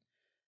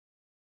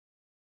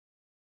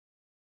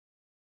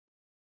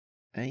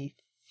 I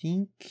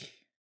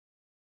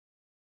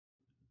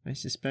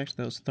suspect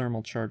those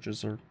thermal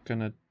charges are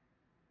gonna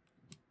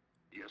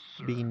Yes,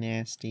 sir. be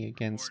nasty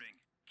against Reporting.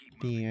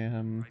 Keep the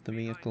moving.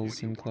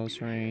 vehicles in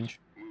close range.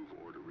 Move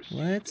order received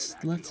Let's and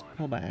acted on.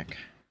 pull back.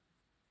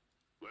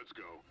 Let's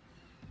go.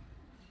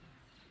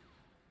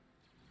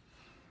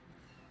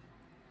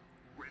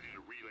 Ready to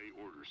relay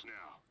orders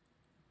now.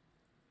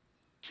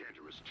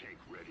 Canderous tank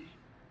ready.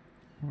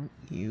 Aren't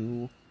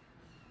you?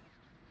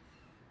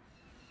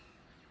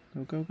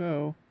 Go, go,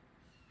 go.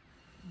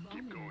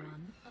 Bombing going.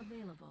 run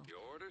available. Your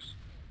orders?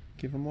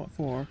 Give them what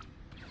for.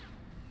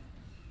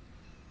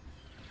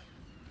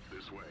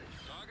 This way.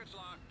 Target's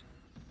locked.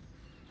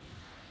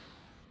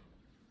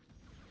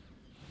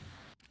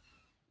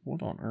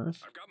 What on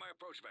earth? I've got my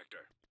approach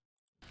vector.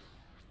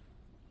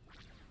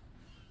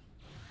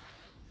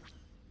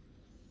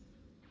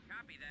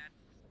 Copy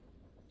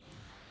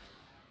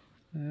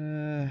that.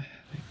 They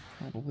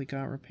probably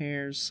got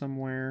repairs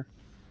somewhere.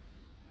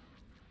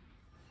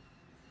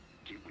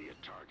 Give me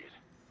a target.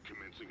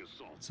 Commencing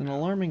assault. It's an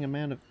alarming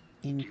amount of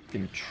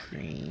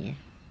infantry.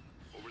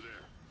 Over there.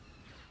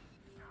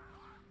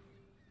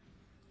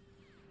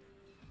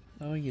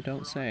 Oh, you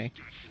don't say.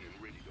 Station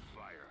and ready to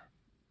fire.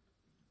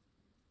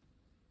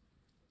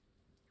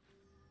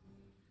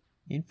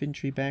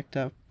 Infantry backed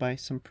up by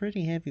some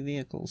pretty heavy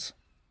vehicles.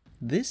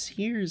 This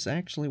here is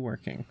actually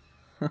working.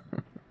 We're on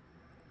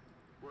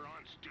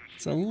station.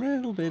 It's a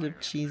little bit of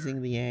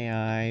cheesing the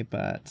AI,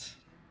 but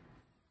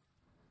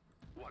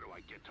What do I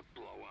get to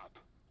blow up?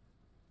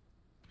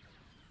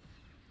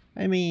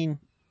 I mean,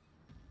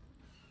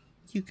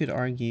 you could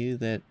argue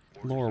that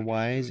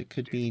lore-wise it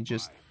could be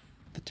just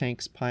the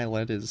tank's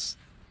pilot is,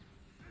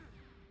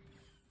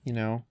 you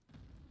know,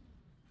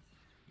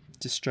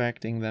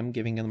 distracting them,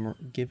 giving them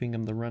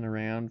the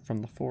runaround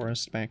from the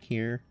forest back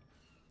here.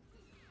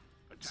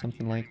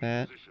 Something like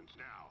that. Positions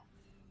now.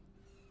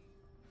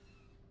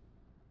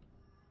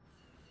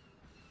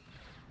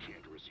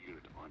 Canderous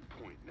unit on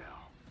point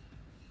now.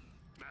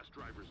 Mass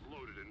drivers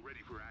loaded and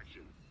ready for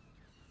action.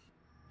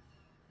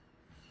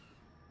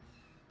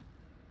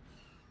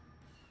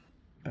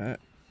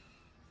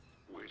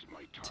 Where's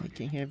my target?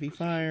 Taking heavy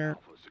Position fire.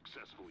 Alpha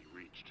successfully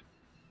reached.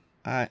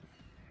 I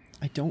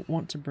don't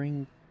want to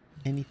bring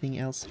anything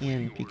else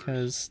in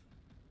because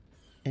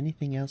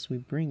anything else we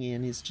bring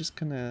in is just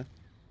gonna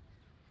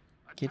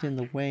get in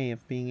the way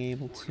of being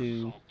able We're an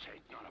to assault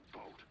tank, not a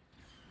boat.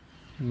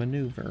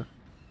 maneuver,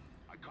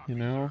 I copy, you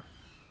know? sir.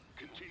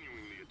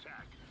 Continuing the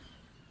attack.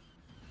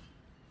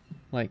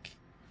 Like,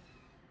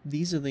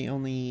 these are the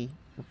only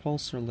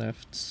repulsor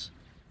lifts,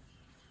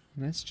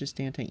 and that's just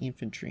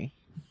anti-infantry.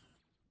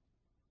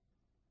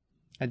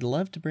 I'd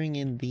love to bring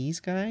in these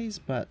guys,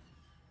 but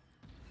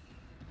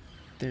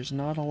there's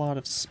not a lot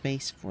of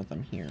space for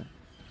them here.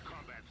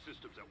 Combat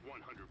systems at 100%.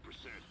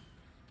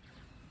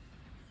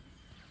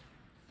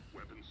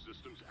 Weapons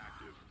systems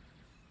active.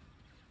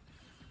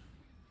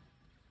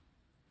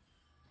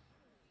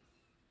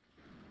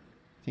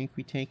 Think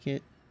we take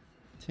it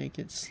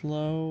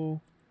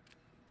slow.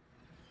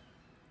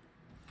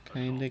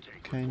 Kinda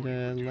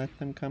let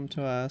them come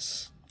to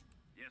us.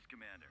 Yes,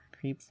 Commander.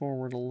 Creep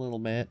forward a little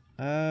bit.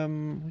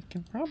 We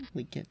can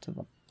probably get to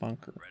the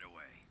bunker. Right away.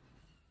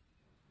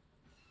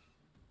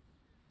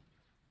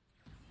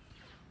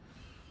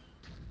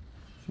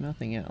 If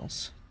nothing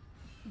else.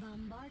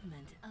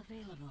 Bombardment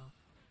available.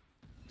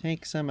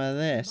 Take some of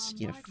this,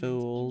 you Bombardment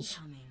fools.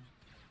 incoming.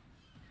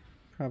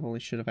 Probably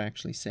should have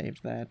actually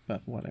saved that,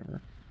 but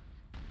whatever.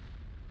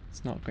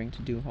 It's not going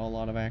to do a whole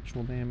lot of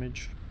actual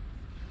damage.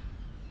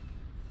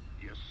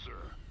 Yes,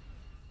 sir.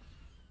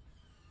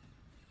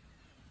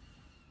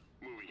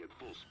 Moving at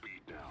full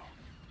speed now.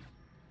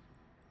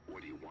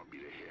 What do you want me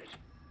to hit?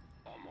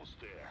 Almost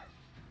there.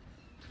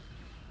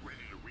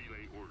 Ready to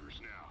relay orders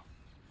now.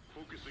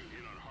 Focusing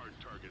in on hard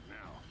target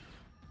now.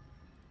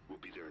 We'll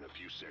be there in a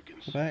few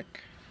seconds. Go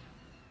back.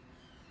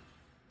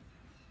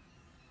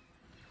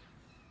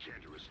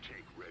 Canderous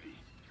tank ready.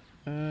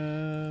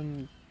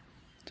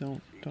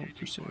 Don't Engaging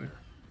pursue. fire.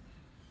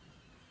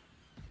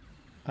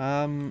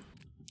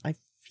 I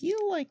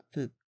feel like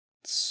the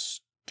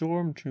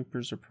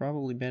stormtroopers are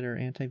probably better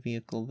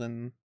anti-vehicle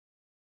than...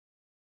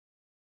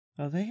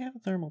 Oh, they have a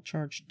thermal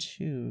charge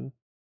too.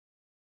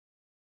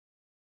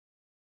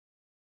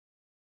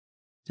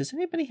 Does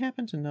anybody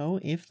happen to know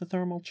if the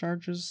thermal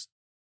charges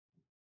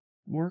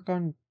work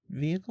on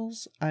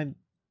vehicles? I'm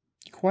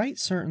quite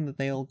certain that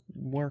they'll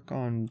work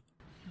on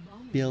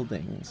Bombing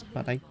buildings,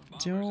 but I available.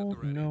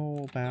 don't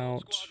know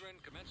about Squadron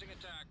commencing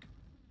attack.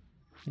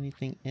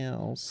 anything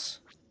else.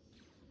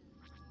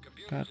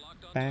 Computers Got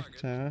locked on back target.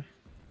 to...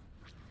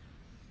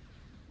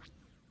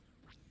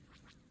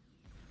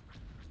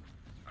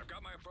 I've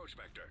got my approach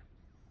vector.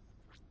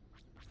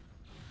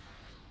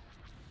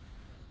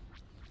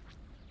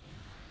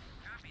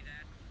 Copy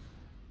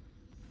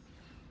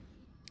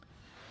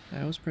that.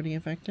 That was pretty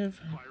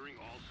effective. Firing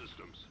all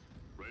systems.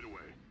 Right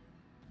away.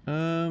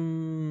 I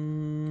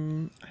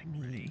mean,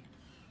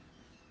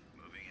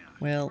 Moving out.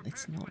 well,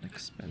 it's not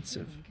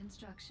expensive. Beginning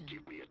construction.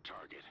 Keep me a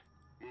target.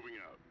 Moving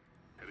out.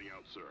 Heading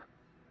out, sir.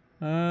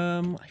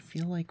 I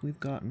feel like we've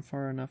gotten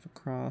far enough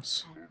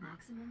across. At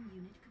maximum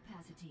unit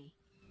capacity.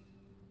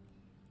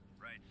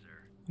 Right,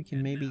 sir. We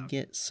can maybe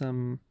get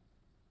some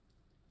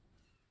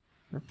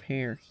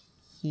repair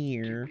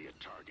here. Keep me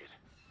a target.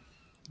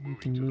 We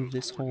can move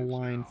this whole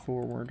line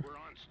forward. We're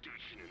on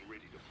station and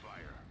ready to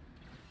fire.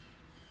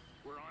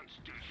 We're on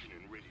station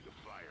and ready to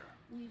fire.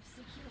 We've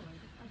secured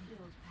a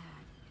build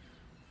pad.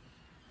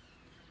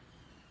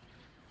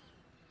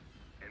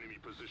 Enemy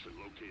position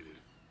located.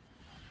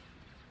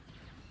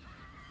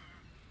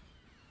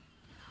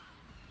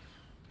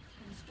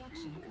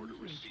 Construction Move order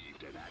complete.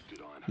 received and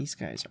acted on. These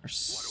guys are What do I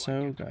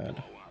so get to good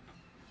blow up?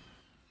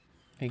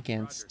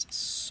 against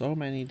so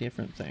many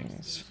different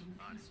things. Station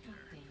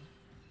constructing.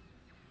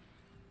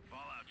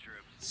 Fallout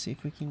troops. Let's see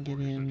if we can get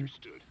Orders in.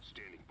 understood.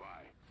 Standing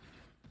by.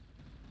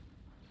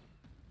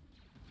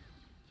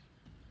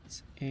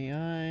 It's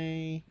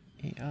AI.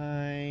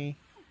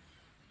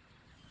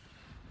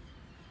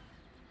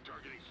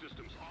 Targeting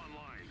systems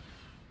online.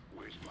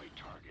 Where's my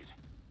target?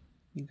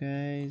 You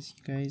guys,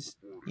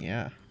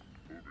 yeah.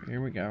 Here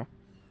we go.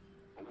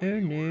 Oh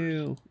Awaiting no,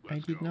 orders. I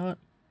Let's did go. not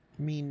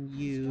mean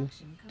you.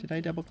 Construction Did I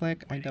complete. double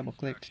click? I double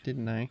clicked,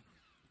 didn't I?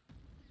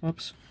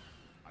 Whoops.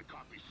 I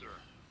copy, sir.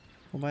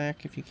 Go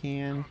back if you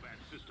can. Combat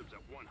systems at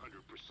 100%.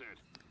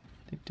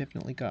 They've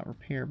definitely got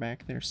repair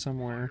back there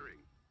somewhere. Firing.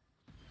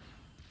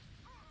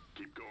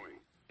 Keep going.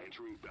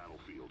 Entering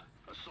battlefield.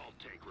 Assault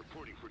tank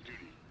reporting for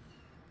duty.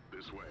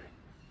 This way.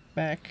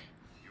 Back.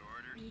 Your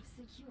orders. We've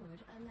secured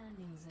a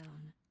landing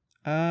zone.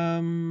 Yeah,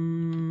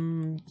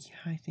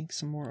 I think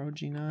some more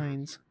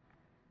OG9s.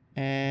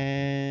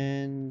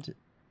 And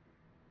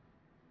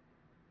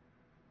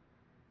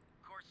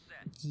Course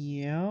set.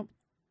 yep.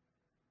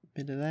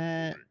 Bit of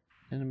that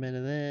and a bit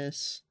of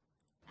this.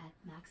 At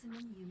maximum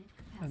unit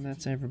capacity. And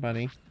that's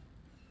everybody.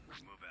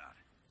 Move out.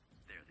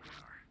 There they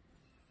are.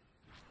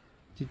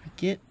 Did we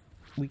get...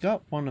 We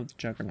got one of the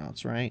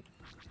juggernauts, right?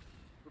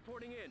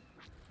 Reporting in.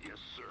 Yes,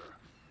 sir.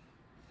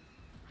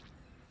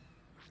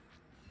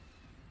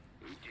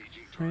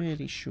 Engaging target.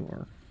 Pretty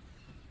sure.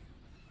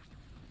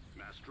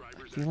 Mass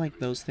drivers I feel like activated.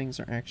 those things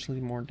are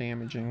actually more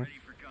damaging. Ready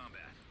for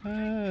combat.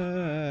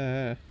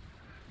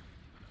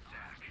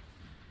 Attack.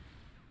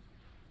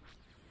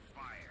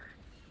 Fire.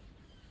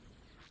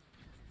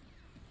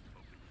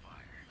 Open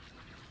fire.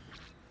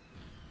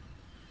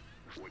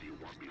 What do you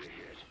want me to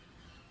hit?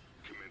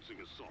 Commencing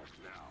assault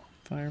now.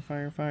 Fire,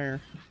 fire,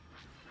 fire.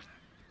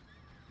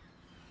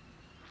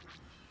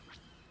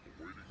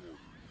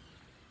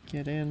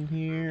 Get in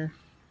here.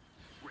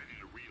 Ready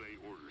to relay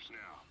orders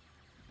now.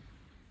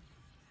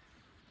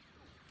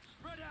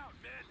 Spread out,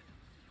 men.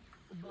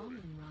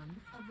 Bombing run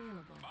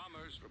available.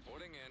 Bombers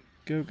reporting in.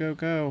 Go, go,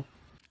 go.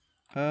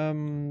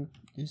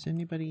 Is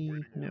anybody...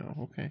 No,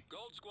 okay.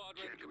 Gold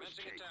Squadron Tantalus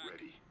commencing tank attack.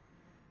 ready.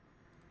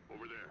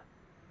 Over there.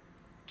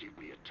 Give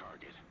me a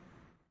target.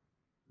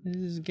 This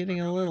is getting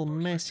a little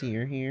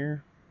messier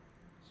here.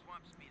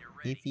 Swamp speeder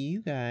ready. If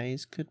you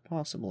guys could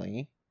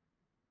possibly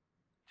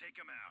Take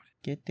them out.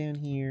 get down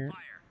here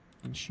Fire.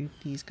 and shoot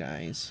these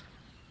guys.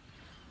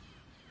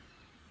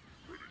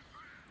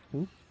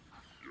 Oop.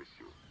 Yes,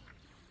 sir.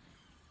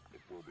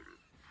 Affirmative.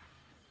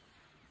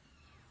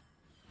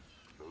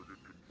 Target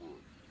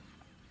confirmed.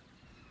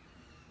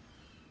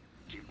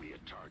 Give me a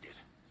target.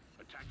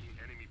 Attacking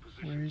enemy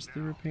position Where's the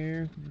now.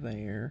 repair?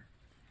 There.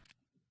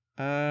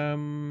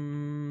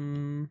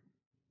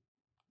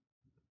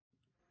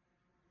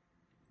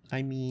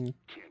 I mean,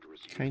 Can't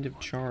receive kind of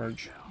on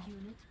charge. now.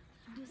 Unit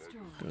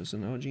destroyed. Goes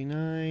an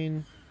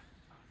OG9.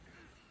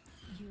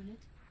 Unit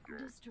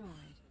destroyed.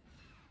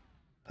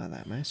 Oh,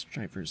 that master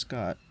driver's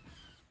got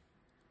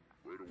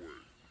Right away.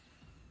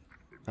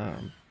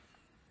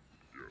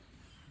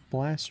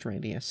 blast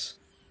radius.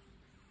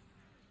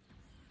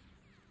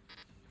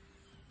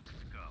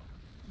 Go.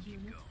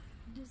 Unit going.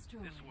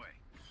 destroyed. This way.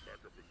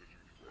 Backup position.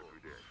 Roger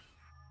that.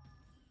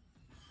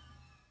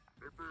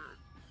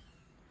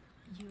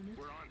 Unit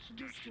We're on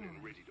station destroyed.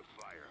 and ready to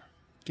fire.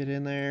 Get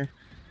in there.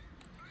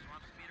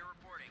 Swamp speeder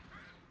reporting.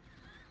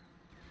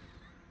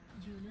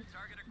 Unit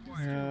Target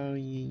acquired. Oh,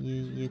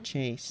 you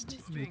chased.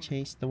 You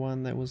chased the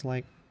one that was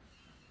like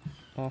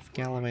off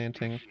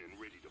gallivanting. Station and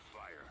ready to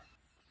fire.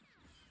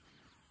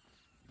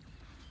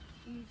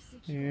 We've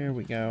secured Here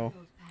we go.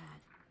 build pad.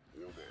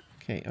 Warm up.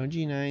 Okay,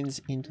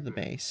 OG9's into the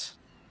base.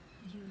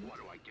 Unit What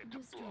do I get to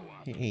blow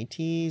up?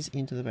 AAT's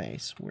into the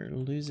base. We're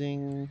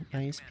losing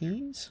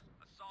ISPs?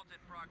 Assault in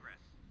progress.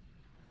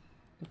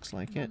 Looks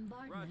like it.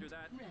 bombardment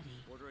ready.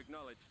 Order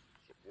acknowledged.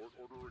 Support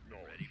order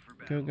acknowledged. Ready for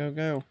Go, battle. go,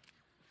 go.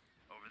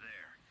 Over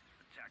there.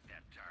 Attack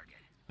that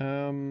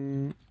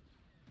target.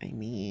 I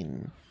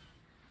mean,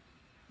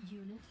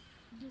 Unit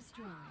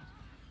destroyed.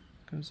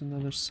 goes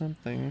another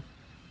something.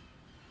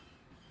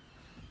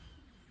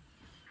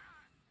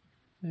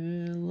 A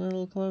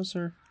little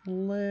closer. A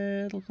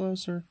little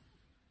closer.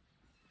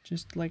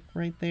 Just like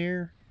right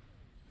there.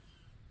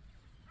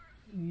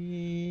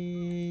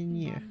 And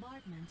yeah,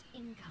 Bombardment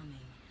incoming.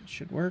 it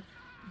should work.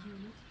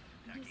 Unit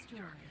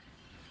destroyed.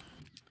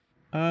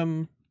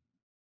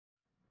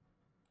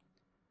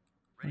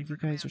 Like you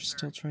guys are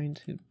still trying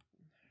to...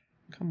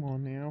 Come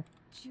on now.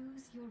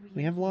 Choose your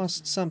We have lost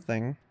reinforcements.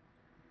 something.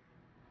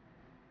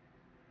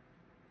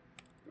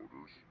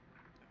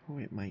 Oh,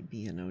 it might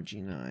be an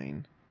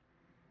OG9.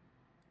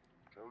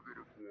 Target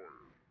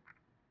acquired.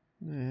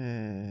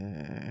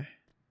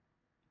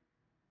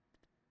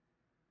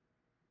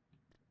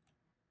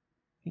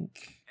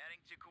 Think Heading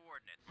to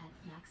coordinates. At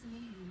maximum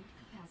unit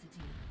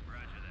capacity.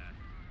 Roger that.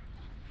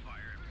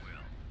 Fire at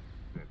will.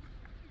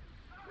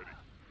 Ready.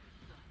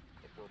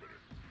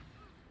 Affirmative.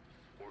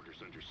 Orders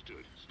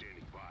understood.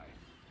 Standing by.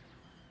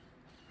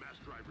 Mass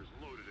drivers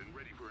loaded and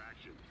ready for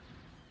action.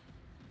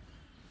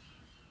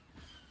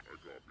 I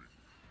copy.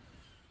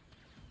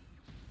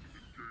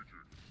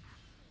 Engaging.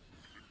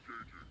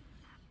 Engaging.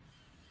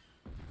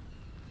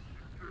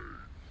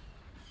 Engage.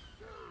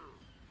 Fire.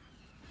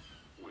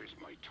 Where's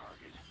my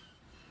target?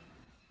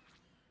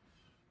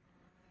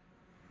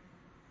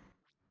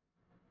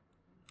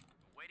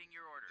 Awaiting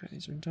your orders.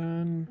 guys are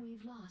done.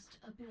 We've lost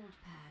a build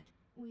pad.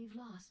 We've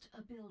lost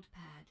a build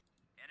pad.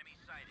 Enemy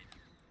sighted.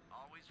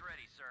 Always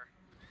ready, sir.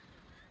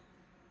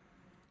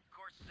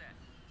 Course set.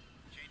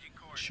 Changing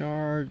course.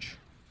 Charge.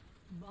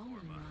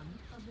 Bombing run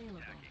available.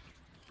 Attacking.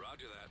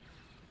 Roger that.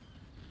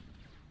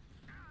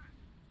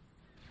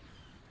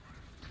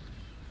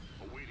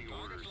 Awaiting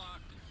orders. Target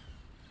locked.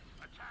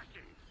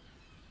 Attacking.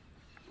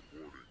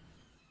 Supporting.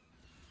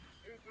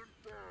 Open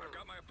fire. I've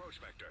got my approach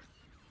vector.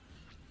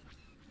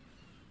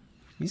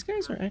 These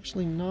guys are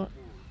actually not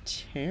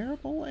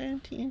terrible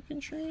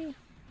anti-infantry.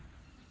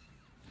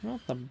 Not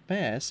the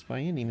best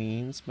by any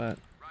means, but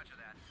Roger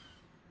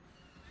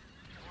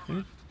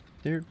that.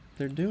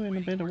 they're doing a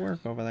bit of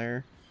work over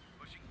there.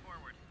 Pushing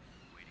forward.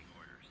 Waiting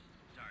orders.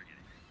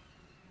 Targeting.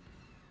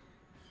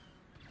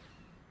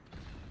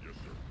 Yes,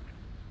 sir.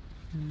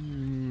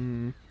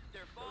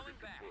 They're falling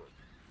back.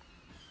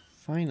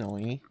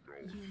 Finally.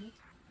 Unit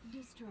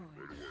destroyed.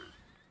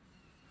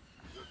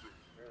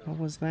 What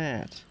was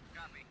that?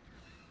 Copy.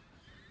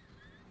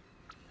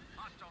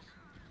 Hostiles.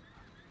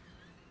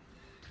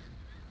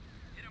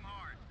 Hit him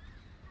hard.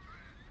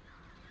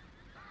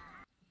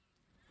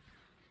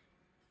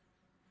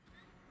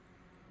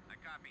 I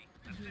copy.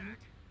 Unit Attack.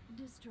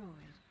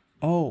 destroyed.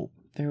 Oh,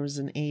 there was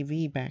an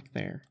AV back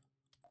there.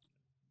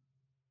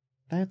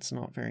 That's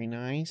not very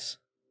nice.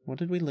 What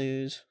did we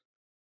lose?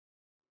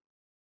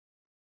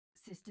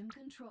 System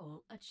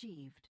control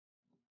achieved.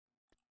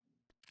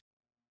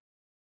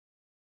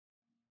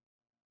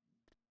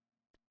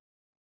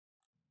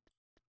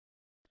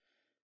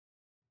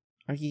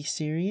 Are ye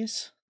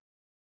serious?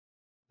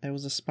 There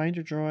was a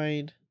spider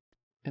droid,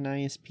 an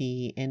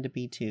ISP, and a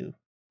B2.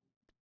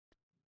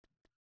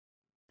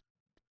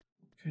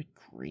 Good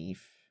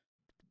grief.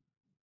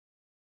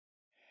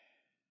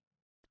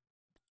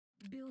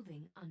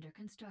 Building under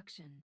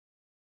construction.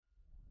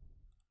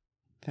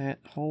 That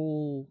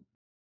whole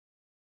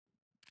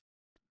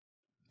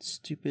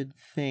stupid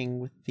thing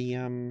with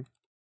the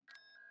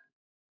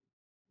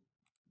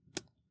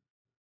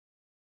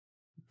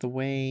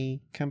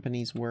way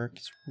companies work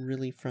is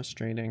really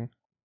frustrating.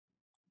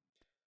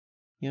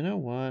 You know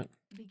what?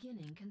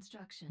 Beginning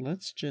construction.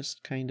 Let's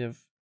just kind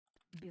of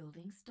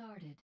Building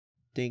started.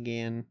 dig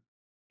in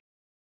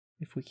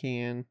if we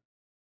can.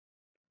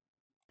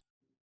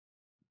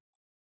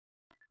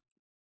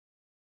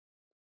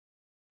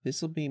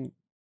 This will be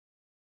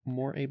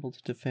more able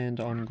to defend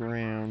on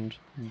ground.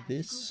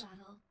 This... Tactical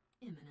battle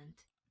imminent.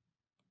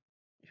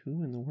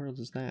 Who in the world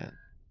is that?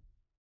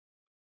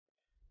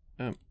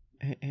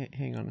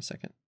 Hang on a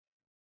second.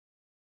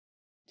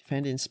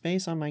 Defend in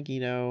space on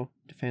Megiddo,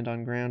 defend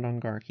on ground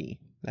on Garki.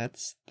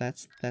 That's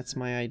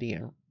my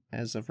idea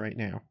as of right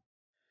now.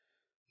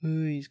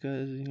 Oh, he's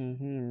got...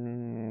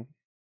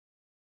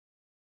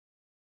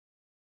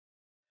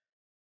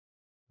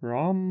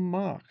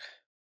 Ramak.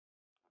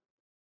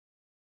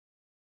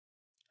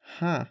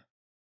 Huh.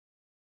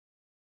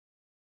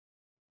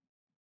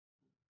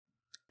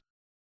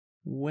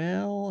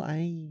 Well,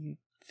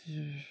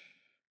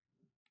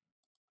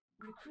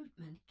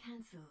 Recruitment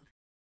cancelled.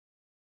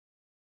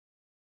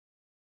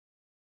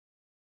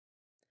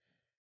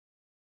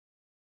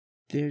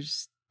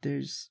 There's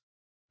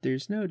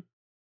no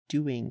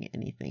doing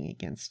anything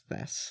against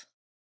this.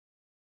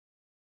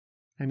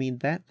 I mean,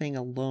 that thing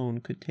alone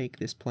could take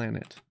this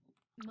planet.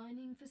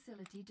 Mining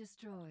facility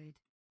destroyed.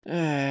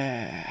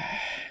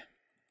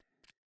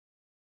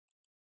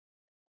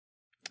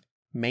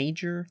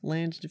 Major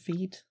land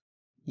defeat.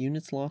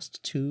 Units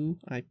lost 2.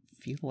 I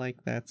feel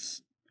like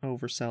that's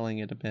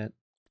overselling it a bit.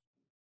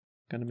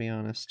 Gonna be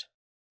honest.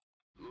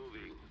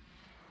 Moving.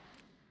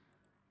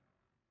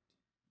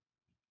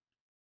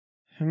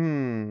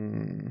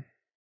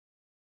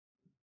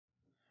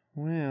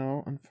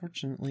 Well,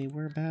 unfortunately,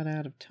 we're about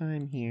out of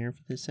time here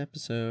for this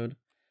episode.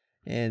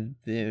 And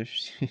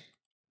there's...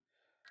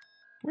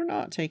 we're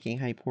not taking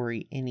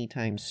Hypori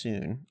anytime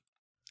soon.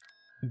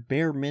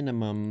 Bare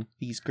minimum,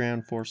 these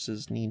ground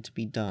forces need to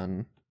be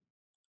done.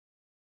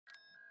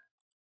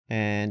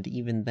 And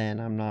even then,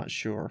 I'm not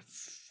sure.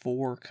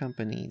 4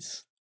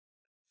 companies.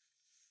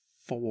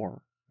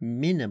 4.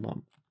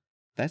 Minimum.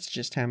 That's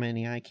just how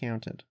many I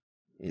counted.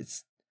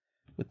 It's...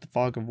 with the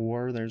fog of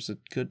war, there's a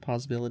good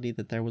possibility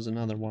that there was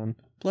another one.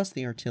 Plus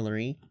the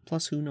artillery.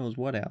 Plus who knows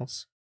what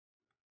else.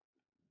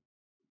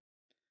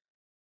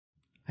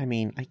 I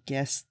mean, I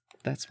guess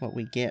that's what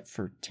we get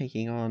for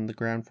taking on the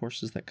ground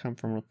forces that come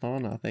from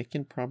Rathana. They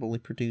can probably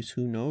produce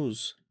who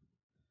knows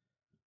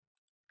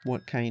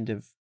what kind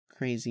of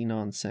crazy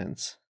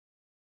nonsense.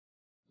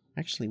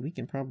 Actually, we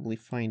can probably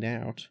find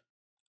out.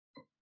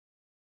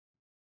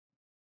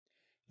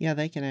 Yeah,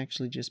 they can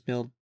actually just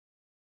build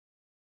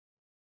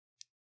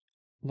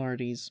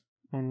Lardies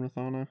on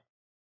Rathana.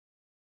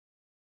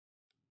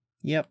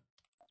 Yep.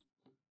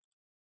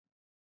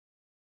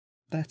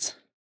 That's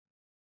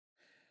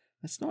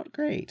not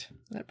great.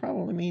 That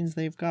probably means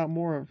they've got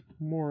more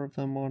of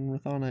them on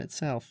Rathana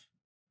itself.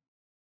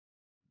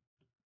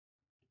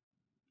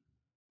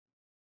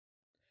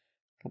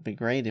 It'll be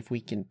great if we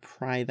can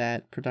pry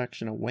that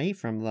production away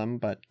from them,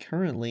 but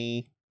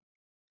currently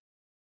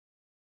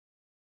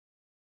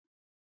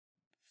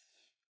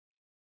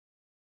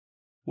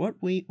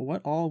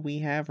what all we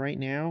have right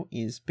now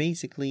is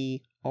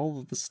basically all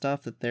of the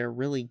stuff that they're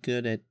really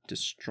good at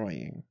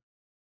destroying.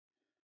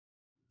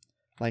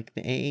 Like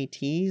the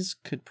AATs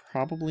could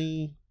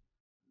probably...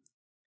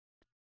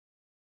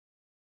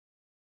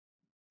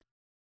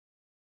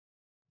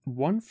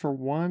 one for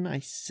one, I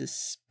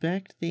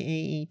suspect the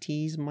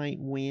AATs might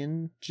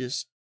win.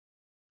 Just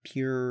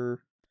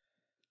pure,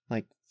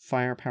 like,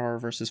 firepower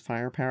versus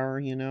firepower,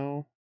 you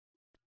know?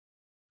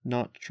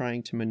 Not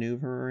trying to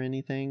maneuver or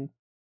anything,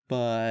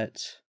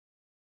 but...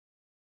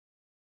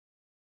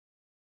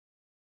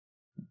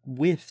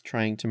 with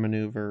trying to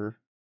maneuver,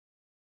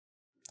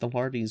 the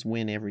Lardies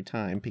win every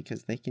time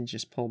because they can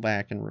just pull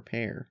back and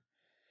repair.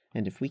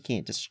 And if we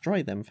can't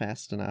destroy them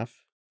fast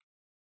enough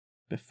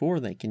before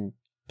they can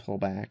pull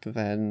back,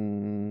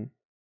 then...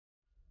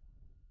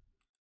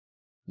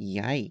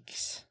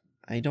 yikes.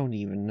 I don't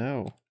even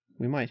know.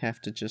 We might have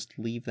to just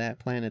leave that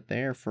planet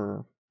there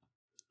for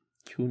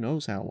who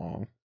knows how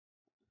long.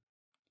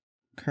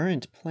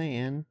 Current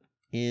plan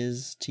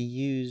is to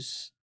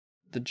use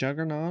the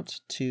Juggernaut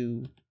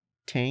to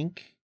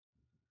tank.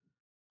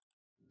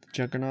 The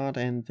Juggernaut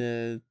and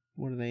the,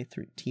 what are they,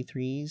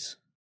 T3s?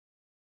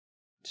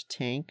 To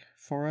tank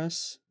for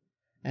us.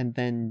 And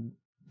then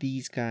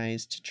these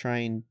guys to try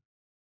and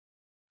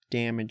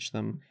damage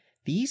them.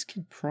 These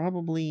could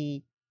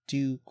probably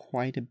do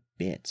quite a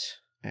bit,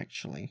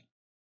 actually.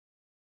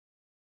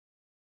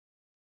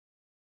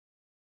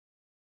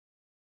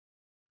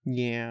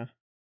 Yeah.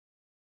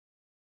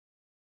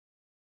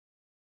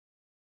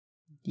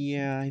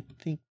 Yeah, I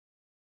think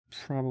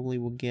probably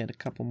we'll get a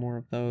couple more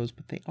of those,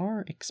 but they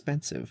are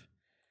expensive.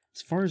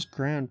 As far as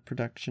ground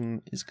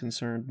production is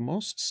concerned,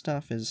 most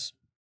stuff is,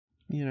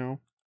 you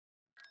know,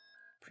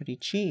 pretty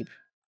cheap.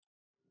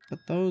 But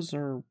those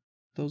are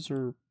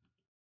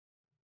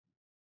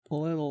a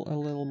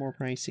little more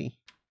pricey.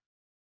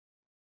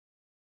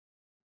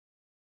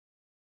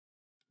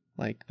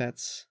 Like,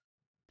 that's...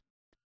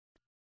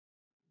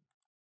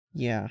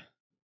 yeah.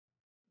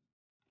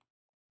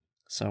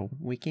 So,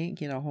 we can't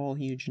get a whole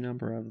huge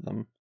number of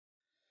them.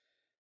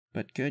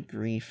 But good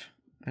grief.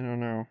 I don't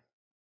know.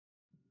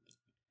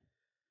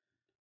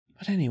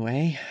 But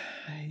anyway,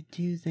 I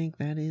do think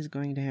that is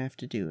going to have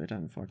to do it,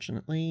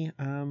 unfortunately.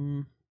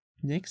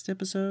 Next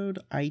episode,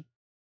 I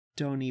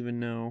don't even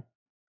know.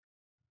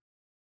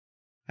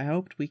 I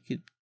hoped we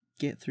could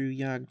get through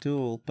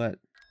Yagdul, but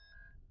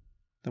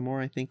the more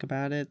I think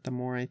about it, the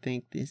more I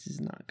think this is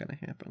not going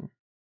to happen.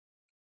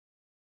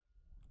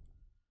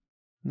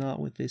 Not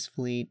with this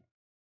fleet.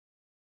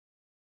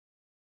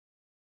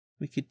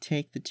 We could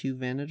take the 2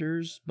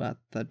 Venators, but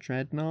the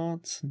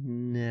Dreadnoughts?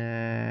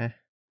 Nah.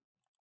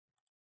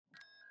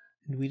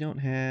 And we don't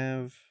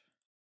have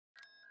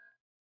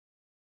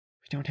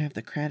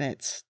the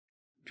credits.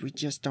 We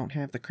just don't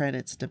have the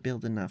credits to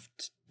build enough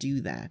to do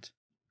that.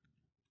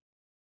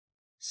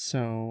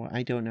 So,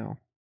 I don't know.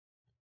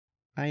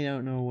 I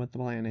don't know what the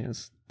plan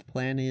is. The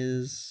plan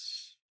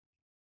is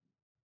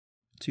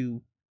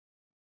to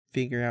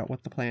figure out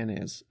what the plan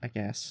is, I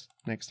guess,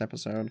 next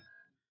episode.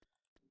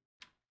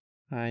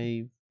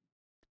 I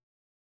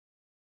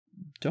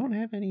don't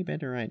have any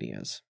better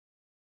ideas.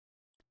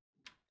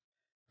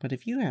 But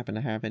if you happen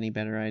to have any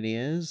better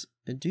ideas,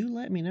 do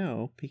let me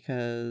know,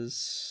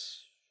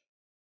 because...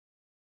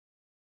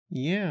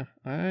 yeah,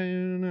 I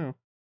don't know.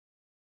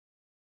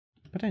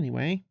 But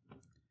anyway,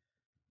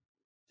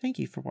 thank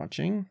you for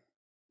watching.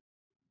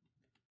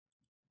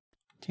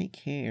 Take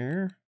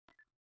care.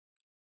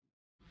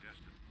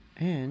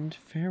 And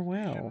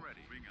farewell.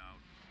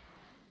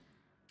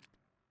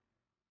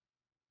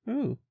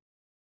 Ooh.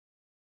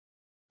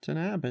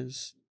 Tanab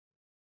is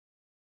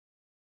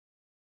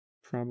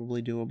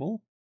probably doable.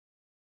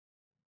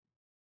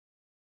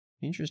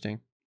 Interesting.